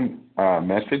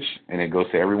message, and it goes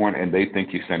to everyone, and they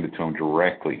think you send it to them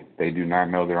directly. They do not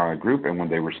know they're on a group, and when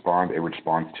they respond, it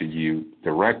responds to you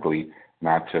directly,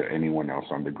 not to anyone else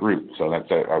on the group. So that's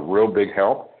a real big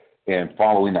help in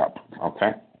following up,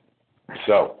 okay?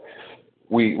 So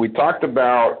we talked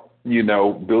about,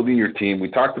 building your team.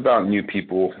 We talked about new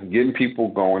people, getting people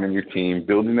going in your team,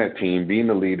 building that team, being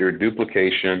the leader,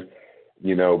 duplication,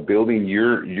 building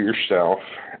yourself,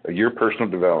 your personal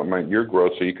development, your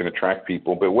growth so you can attract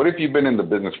people. But what if you've been in the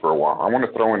business for a while? I want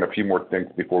to throw in a few more things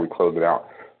before we close it out.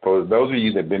 For those of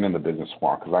you that have been in the business a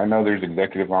while, because I know there's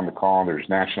executives on the call, there's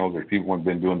nationals, there's people who have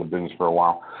been doing the business for a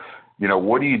while.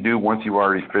 What do you do once you've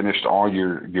already finished all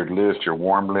your list, your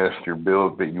warm list, your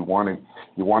build that you want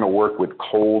to work with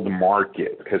cold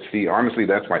market? Because, see, honestly,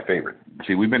 that's my favorite.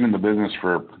 See, we've been in the business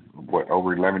for,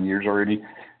 over 11 years already.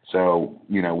 So,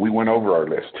 we went over our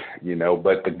list,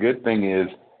 but the good thing is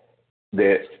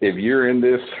that if you're in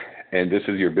this and this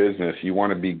is your business, you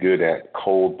want to be good at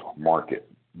cold market.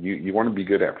 You want to be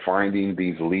good at finding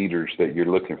these leaders that you're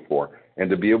looking for and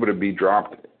to be able to be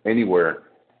dropped anywhere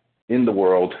in the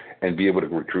world and be able to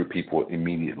recruit people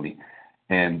immediately.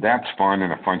 And that's fun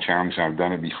and a fun challenge. I've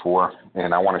done it before,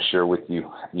 and I want to share with you,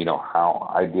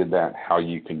 how I did that, how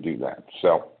you can do that.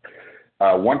 So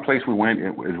one place we went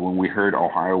is when we heard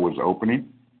Ohio was opening.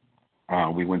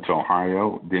 We went to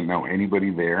Ohio, didn't know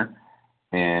anybody there,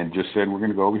 and just said, we're going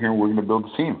to go over here and we're going to build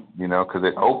a team, because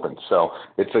it opened. So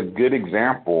it's a good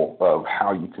example of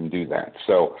how you can do that.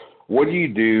 So what do you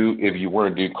do if you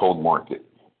want to do cold market?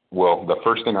 Well, the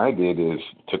first thing I did is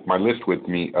took my list with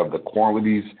me of the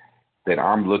qualities that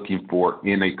I'm looking for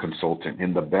in a consultant,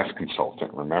 in the best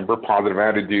consultant. Remember, positive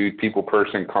attitude, people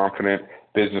person, confident,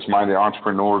 business-minded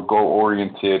entrepreneur,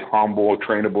 goal-oriented, humble,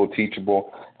 trainable,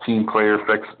 teachable, team player,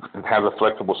 have a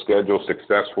flexible schedule,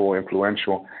 successful,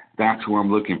 influential. That's who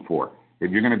I'm looking for.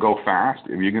 If you're going to go fast,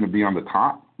 if you're going to be on the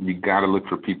top, you got to look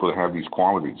for people that have these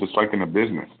qualities. Just like in a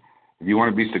business. If you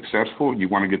want to be successful, you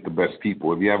want to get the best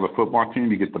people. If you have a football team,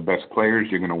 you get the best players,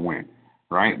 you're going to win,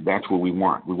 right? That's what we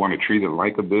want. We want to treat it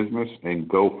like a business and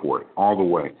go for it all the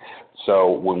way.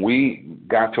 So when we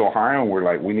got to Ohio, we're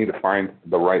like, we need to find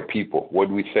the right people. What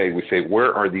do we say? We say,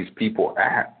 where are these people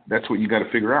at? That's what you got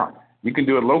to figure out. You can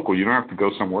do it local. You don't have to go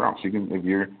somewhere else. You can, if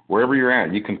you're wherever you're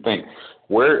at, you can think,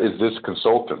 where is this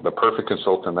consultant, the perfect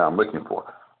consultant that I'm looking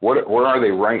for? Where are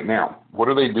they right now? What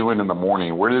are they doing in the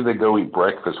morning? Where do they go eat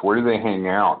breakfast? Where do they hang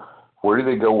out? Where do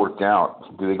they go work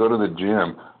out? Do they go to the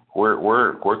gym?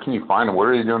 Where can you find them? What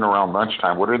are they doing around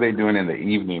lunchtime? What are they doing in the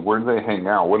evening? Where do they hang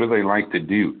out? What do they like to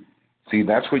do? See,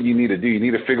 that's what you need to do. You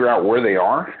need to figure out where they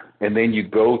are, and then you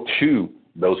go to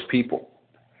those people.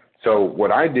 So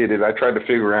what I did is I tried to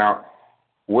figure out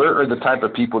where are the type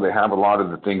of people that have a lot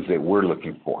of the things that we're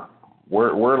looking for. Where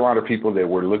are a lot of people that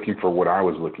were looking for what I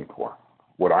was looking for,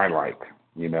 what I like,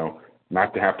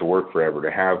 not to have to work forever,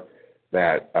 to have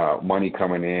that money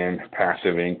coming in,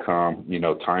 passive income,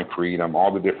 time freedom,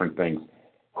 all the different things.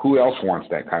 Who else wants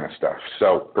that kind of stuff?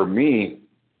 So for me,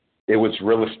 it was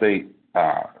real estate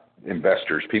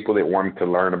investors, people that wanted to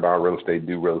learn about real estate,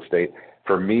 do real estate.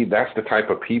 For me, that's the type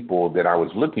of people that I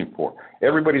was looking for.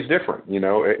 Everybody's different,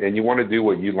 and you want to do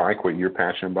what you like, what you're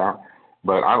passionate about.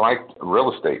 But I liked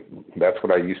real estate. That's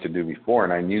what I used to do before.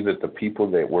 And I knew that the people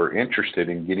that were interested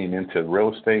in getting into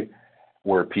real estate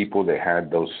were people that had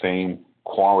those same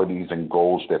qualities and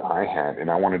goals that I had.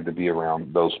 And I wanted to be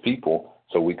around those people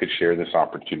so we could share this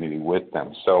opportunity with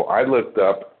them. So I looked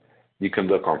up, you can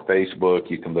look on Facebook,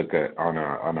 you can look at on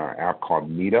an app called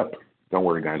Meetup. Don't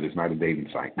worry, guys, it's not a dating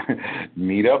site.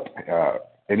 Meetup,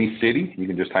 any city, you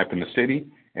can just type in the city.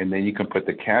 And then you can put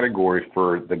the category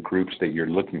for the groups that you're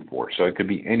looking for. So it could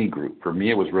be any group. For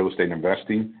me, it was real estate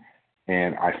investing.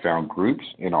 And I found groups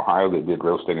in Ohio that did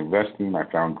real estate investing. I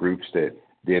found groups that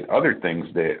did other things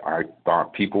that I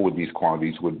thought people with these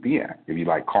qualities would be at. If you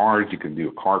like cars, you can do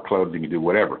a car club, you can do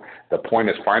whatever. The point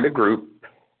is find a group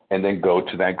and then go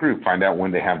to that group. Find out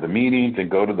when they have the meetings and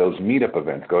go to those meetup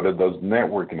events, go to those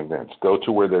networking events, go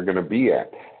to where they're going to be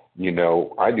at. You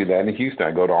know, I do that in Houston.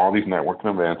 I go to all these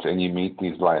networking events and you meet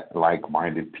these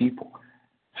like-minded people.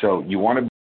 So you want to be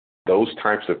those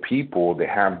types of people that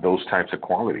have those types of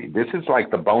quality. This is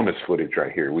like the bonus footage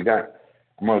right here.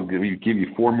 I'm going to give you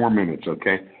 4 more minutes,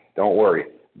 okay? Don't worry.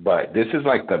 But this is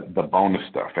like the bonus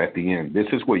stuff at the end. This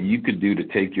is what you could do to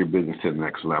take your business to the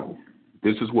next level.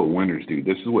 This is what winners do.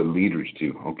 This is what leaders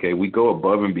do, okay? We go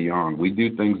above and beyond. We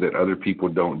do things that other people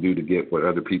don't do to get what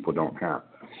other people don't have.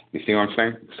 You see what I'm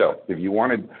saying? So if you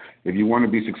want to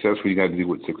be successful, you got to do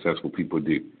what successful people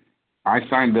do. I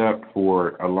signed up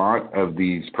for a lot of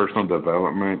these personal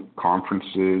development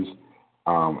conferences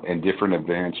and different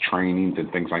events, trainings,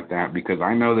 and things like that, because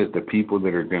I know that the people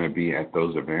that are going to be at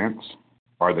those events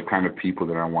are the kind of people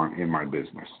that I want in my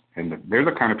business. And they're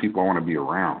the kind of people I want to be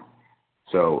around.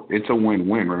 So it's a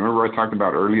win-win. Remember I talked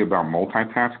about earlier about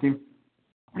multitasking?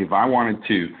 If I wanted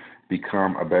to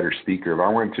become a better speaker, if I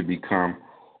wanted to become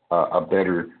a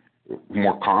better,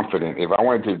 more confident, if I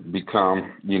wanted to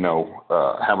become,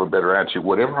 have a better attitude,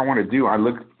 whatever I want to do, I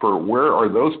look for where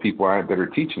are those people that are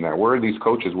teaching that? Where are these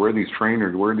coaches? Where are these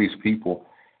trainers? Where are these people?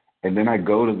 And then I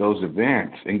go to those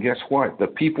events. And guess what? The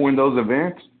people in those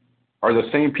events are the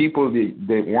same people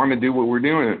that want to do what we're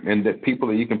doing, and the people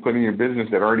that you can put in your business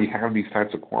that already have these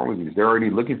types of qualities. They're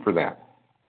already looking for that.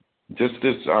 Just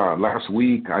this last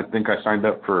week, I think I signed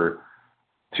up for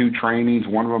 2 trainings.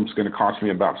 One of them is going to cost me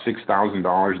about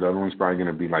 $6,000. The other one's probably going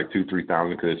to be like $2,000-3,000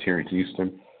 because it's here in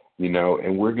Houston,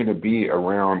 and we're going to be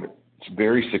around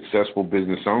very successful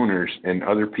business owners, and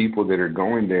other people that are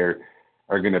going there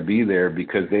are going to be there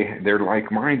because they're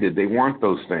like-minded. They want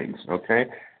those things, okay?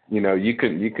 You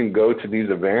can go to these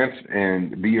events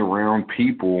and be around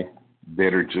people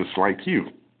that are just like you,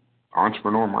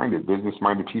 entrepreneur-minded,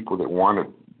 business-minded people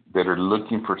that are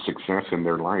looking for success in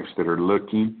their lives, that are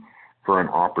looking for an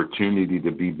opportunity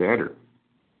to be better.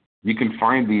 You can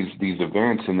find these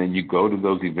events, and then you go to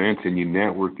those events and you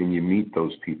network and you meet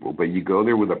those people, but you go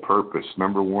there with a purpose.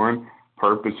 Number 1,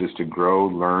 purpose is to grow,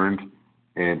 learn,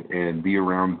 and be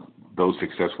around those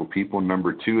successful people.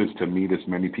 Number 2 is to meet as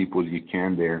many people as you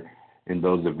can there in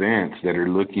those events that are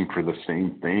looking for the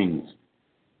same things.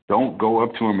 Don't go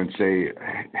up to them and say,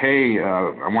 hey,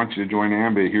 I want you to join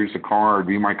Ambit. Here's the card.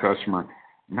 Be my customer.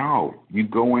 No, you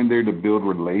go in there to build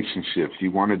relationships.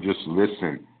 You want to just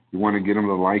listen. You want to get them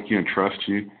to like you and trust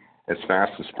you as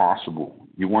fast as possible.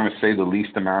 You want to say the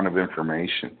least amount of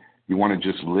information. You want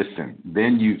to just listen.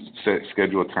 Then you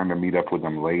schedule a time to meet up with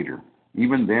them later.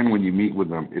 Even then, when you meet with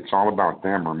them, it's all about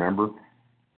them, remember?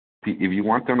 If you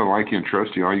want them to like you and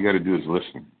trust you, all you got to do is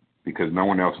listen, because no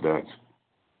one else does.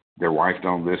 Their wife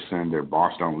don't listen, their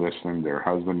boss don't listen, their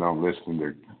husband don't listen,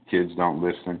 their kids don't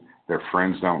listen, their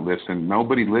friends don't listen.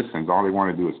 Nobody listens. All they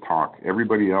want to do is talk.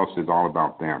 Everybody else is all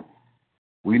about them.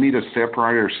 We need to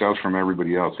separate ourselves from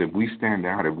everybody else. If we stand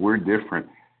out, if we're different,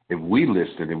 if we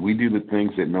listen, if we do the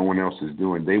things that no one else is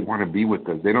doing, they want to be with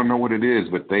us. They don't know what it is,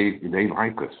 but they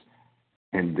like us.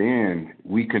 And then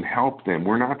we can help them.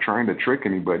 We're not trying to trick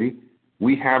anybody.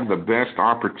 We have the best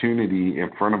opportunity in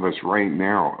front of us right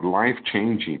now,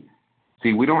 life-changing.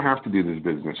 See, we don't have to do this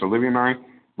business. Olivia and I,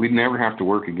 we'd never have to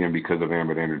work again because of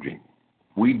Ambit Energy.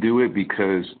 We do it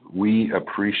because we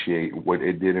appreciate what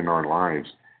it did in our lives,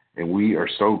 and we are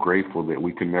so grateful that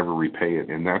we can never repay it,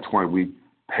 and that's why we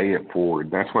pay it forward.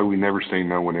 That's why we never say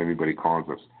no when anybody calls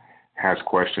us, has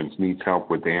questions, needs help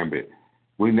with Ambit.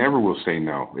 We never will say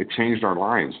no. It changed our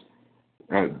lives.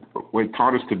 It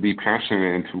taught us to be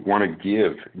passionate and to want to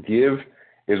give. Give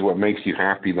is what makes you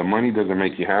happy. The money doesn't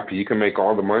make you happy. You can make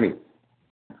all the money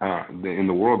in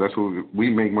the world. That's what we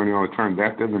make money all the time.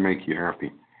 That doesn't make you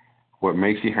happy. What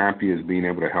makes you happy is being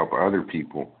able to help other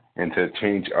people and to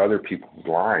change other people's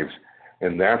lives.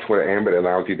 And that's what Ambit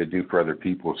allows you to do for other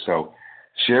people. So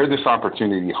share this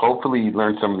opportunity. Hopefully you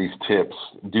learn some of these tips.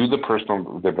 Do the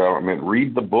personal development.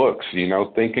 Read the books,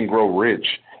 Think and Grow Rich,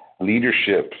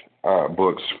 leadership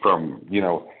books from,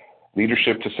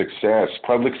 leadership to success,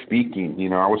 public speaking.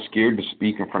 I was scared to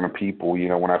speak in front of people.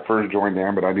 When I first joined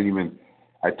Ambit,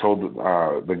 I told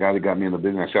the guy that got me in the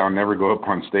business, I said, I'll never go up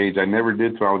on stage. I never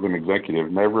did till I was an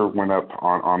executive. Never went up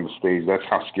on the stage. That's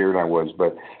how scared I was.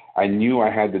 But I knew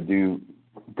I had to do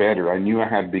better. I knew I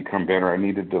had to become better. I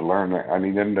needed to learn. I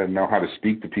needed to know how to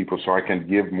speak to people so I can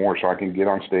give more, so I can get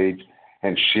on stage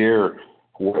and share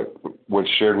what was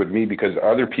shared with me, because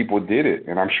other people did it.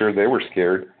 And I'm sure they were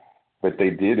scared, but they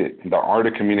did it. The art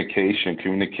of communication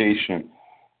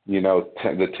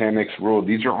the 10X rule.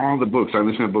 These are all the books. I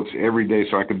listen to books every day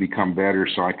so I can become better,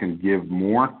 so I can give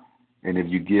more. And if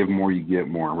you give more, you get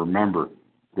more. Remember,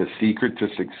 the secret to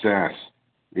success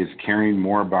is caring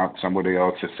more about somebody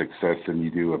else's success than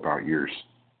you do about yours.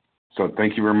 So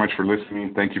thank you very much for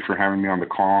listening. Thank you for having me on the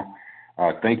call.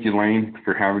 Thank you, Lane,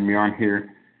 for having me on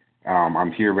here.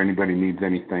 I'm here if anybody needs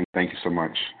anything. Thank you so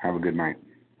much. Have a good night.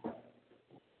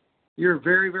 You're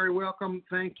very, very welcome.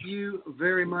 Thank you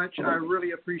very much. I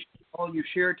really appreciate all you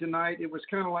shared tonight. It was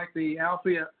kind of like the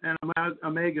alpha and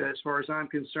omega as far as I'm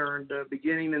concerned,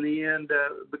 beginning and the end,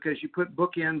 because you put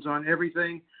bookends on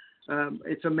everything.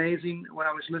 It's amazing when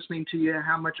I was listening to you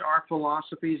how much our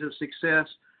philosophies of success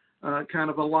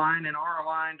kind of align and are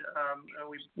aligned.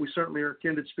 We certainly are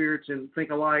kindred spirits and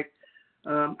think alike.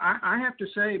 I have to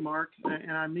say, Mark,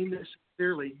 and I mean this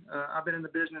sincerely, I've been in the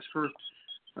business for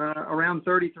around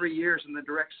 33 years in the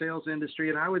direct sales industry,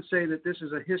 and I would say that this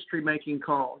is a history-making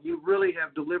call. You really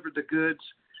have delivered the goods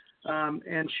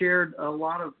and shared a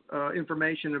lot of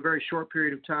information in a very short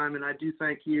period of time, and I do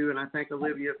thank you, and I thank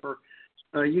Olivia for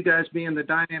you guys being the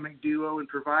dynamic duo and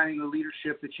providing the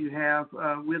leadership that you have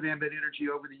with Ambit Energy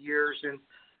over the years, and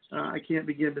I can't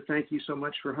begin to thank you so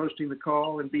much for hosting the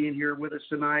call and being here with us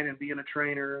tonight and being a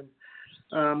trainer. And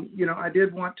I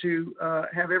did want to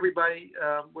have everybody,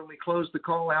 when we close the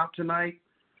call out tonight,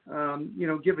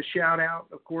 give a shout out,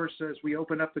 of course, as we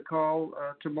open up the call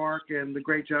to Mark and the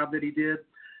great job that he did.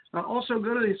 Also,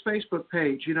 go to his Facebook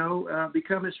page,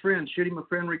 become his friend, shoot him a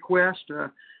friend request.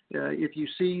 If you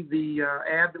see the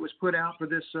ad that was put out for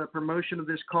this promotion of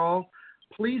this call,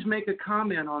 please make a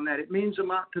comment on that. It means a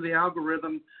lot to the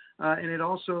algorithm. And it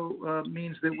also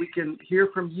means that we can hear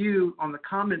from you on the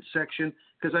comment section,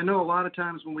 because I know a lot of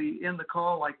times when we end the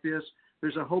call like this,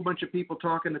 there's a whole bunch of people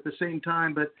talking at the same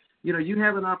time. But, you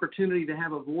have an opportunity to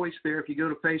have a voice there if you go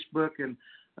to Facebook and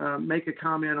make a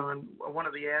comment on one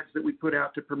of the ads that we put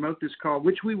out to promote this call,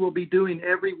 which we will be doing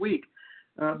every week,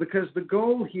 because the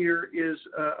goal here is,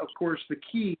 of course, the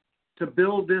key to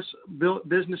build this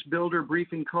business builder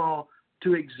briefing call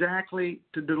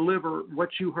to deliver what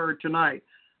you heard tonight.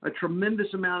 A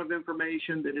tremendous amount of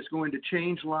information that is going to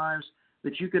change lives,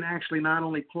 that you can actually not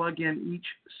only plug in each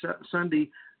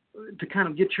Sunday to kind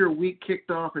of get your week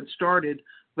kicked off and started,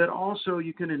 but also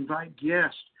you can invite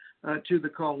guests to the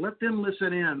call. Let them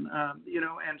listen in,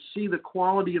 and see the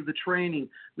quality of the training,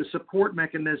 the support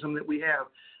mechanism that we have.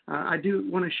 I do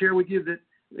want to share with you that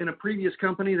in a previous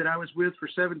company that I was with for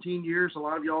 17 years, a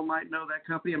lot of y'all might know that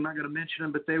company. I'm not going to mention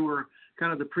them, but they were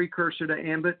kind of the precursor to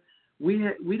Ambit. We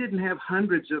didn't have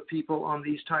hundreds of people on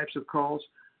these types of calls.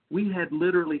 We had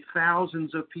literally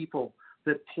thousands of people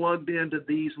that plugged into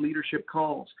these leadership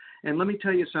calls. And let me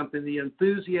tell you something, the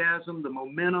enthusiasm, the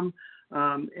momentum,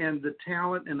 and the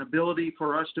talent and ability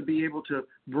for us to be able to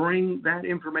bring that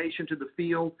information to the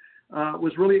field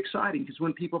was really exciting, because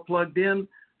when people plugged in,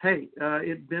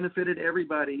 it benefited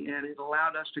everybody, and it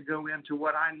allowed us to go into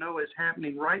what I know is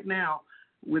happening right now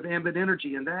with Ambit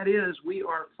Energy, and that is we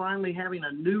are finally having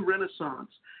a new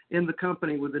renaissance in the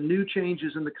company with the new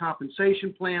changes in the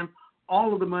compensation plan,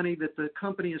 all of the money that the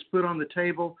company has put on the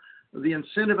table, the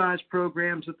incentivized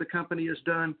programs that the company has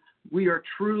done. We are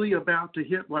truly about to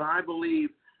hit what I believe,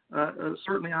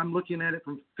 certainly I'm looking at it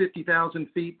from 50,000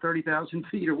 feet, 30,000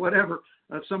 feet, or whatever,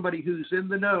 of somebody who's in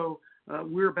the know.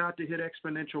 We're about to hit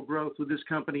exponential growth with this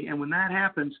company, and when that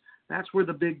happens, that's where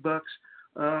the big bucks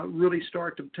really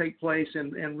start to take place,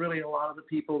 and really a lot of the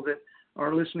people that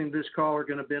are listening to this call are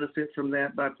going to benefit from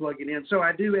that by plugging in. So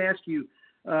I do ask you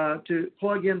to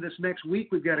plug in this next week.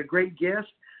 We've got a great guest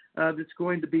that's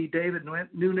going to be David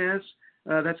Nunez.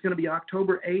 That's going to be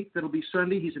October 8th. That'll be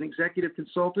Sunday. He's an executive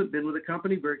consultant, been with the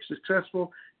company, very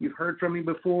successful. You've heard from him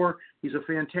before. He's a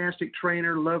fantastic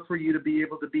trainer. Love for you to be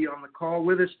able to be on the call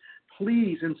with us.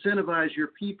 Please incentivize your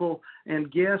people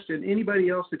and guests and anybody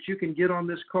else that you can get on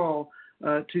this call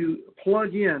to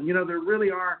plug in. There really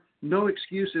are no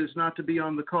excuses not to be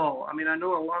on the call. I mean, I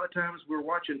know a lot of times we're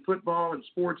watching football and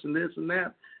sports and this and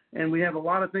that, and we have a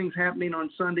lot of things happening on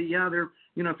Sunday. Yeah,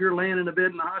 if you're laying in a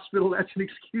bed in the hospital, that's an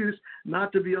excuse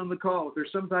not to be on the call. If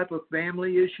there's some type of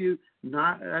family issue,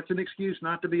 that's an excuse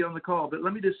not to be on the call. But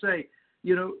let me just say,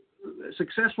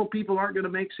 successful people aren't going to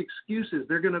make excuses.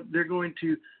 They're going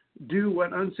to do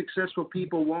what unsuccessful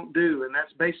people won't do, and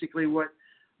that's basically what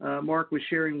Mark was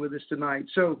sharing with us tonight.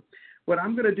 So what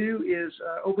I'm going to do is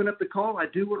open up the call. I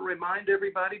do want to remind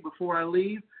everybody before I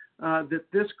leave that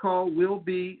this call will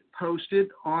be posted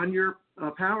on your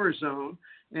PowerZone.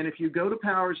 And if you go to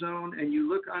PowerZone and you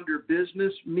look under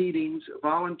Business Meetings,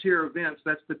 Volunteer Events,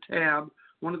 that's the tab,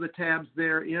 one of the tabs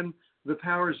there in the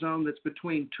PowerZone that's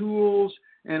between Tools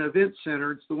and Event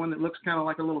Center. It's the one that looks kind of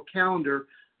like a little calendar.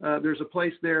 There's a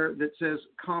place there that says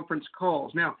conference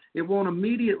calls. Now, it won't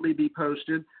immediately be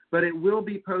posted, but it will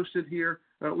be posted here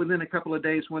within a couple of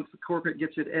days once the corporate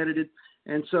gets it edited.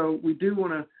 And so we do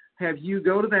want to have you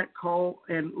go to that call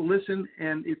and listen.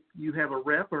 And if you have a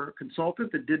rep or a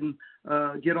consultant that didn't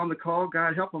get on the call,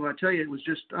 God help them. I tell you, it was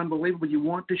just unbelievable. You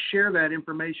want to share that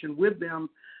information with them.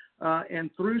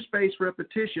 And through spaced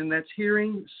repetition, that's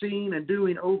hearing, seeing, and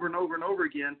doing over and over and over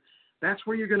again. That's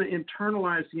where you're going to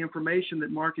internalize the information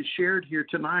that Mark has shared here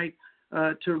tonight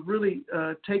to really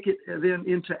take it then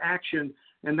into action.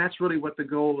 And that's really what the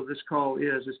goal of this call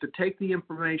is to take the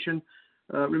information.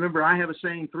 Remember, I have a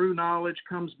saying, through knowledge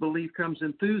comes belief, comes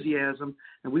enthusiasm.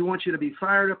 And we want you to be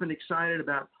fired up and excited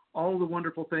about all the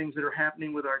wonderful things that are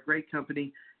happening with our great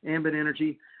company, Ambit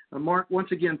Energy. Mark,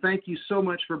 once again, thank you so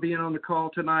much for being on the call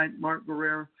tonight. Mark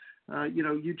Guerrero,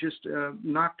 you just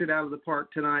knocked it out of the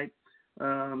park tonight.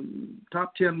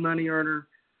 Top 10 money earner,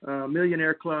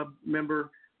 Millionaire Club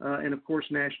member, and of course,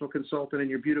 national consultant, and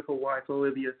your beautiful wife,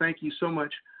 Olivia. Thank you so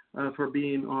much for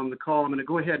being on the call. I'm going to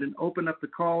go ahead and open up the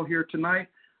call here tonight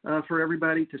for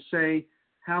everybody to say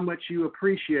how much you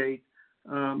appreciate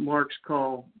Mark's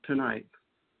call tonight.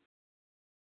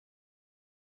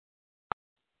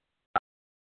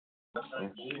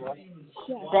 Thank you, Mark.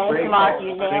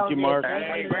 Thank you, Mark.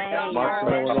 Mark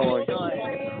from Illinois.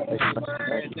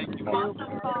 Thank you,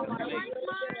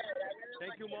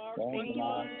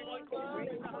 Mark.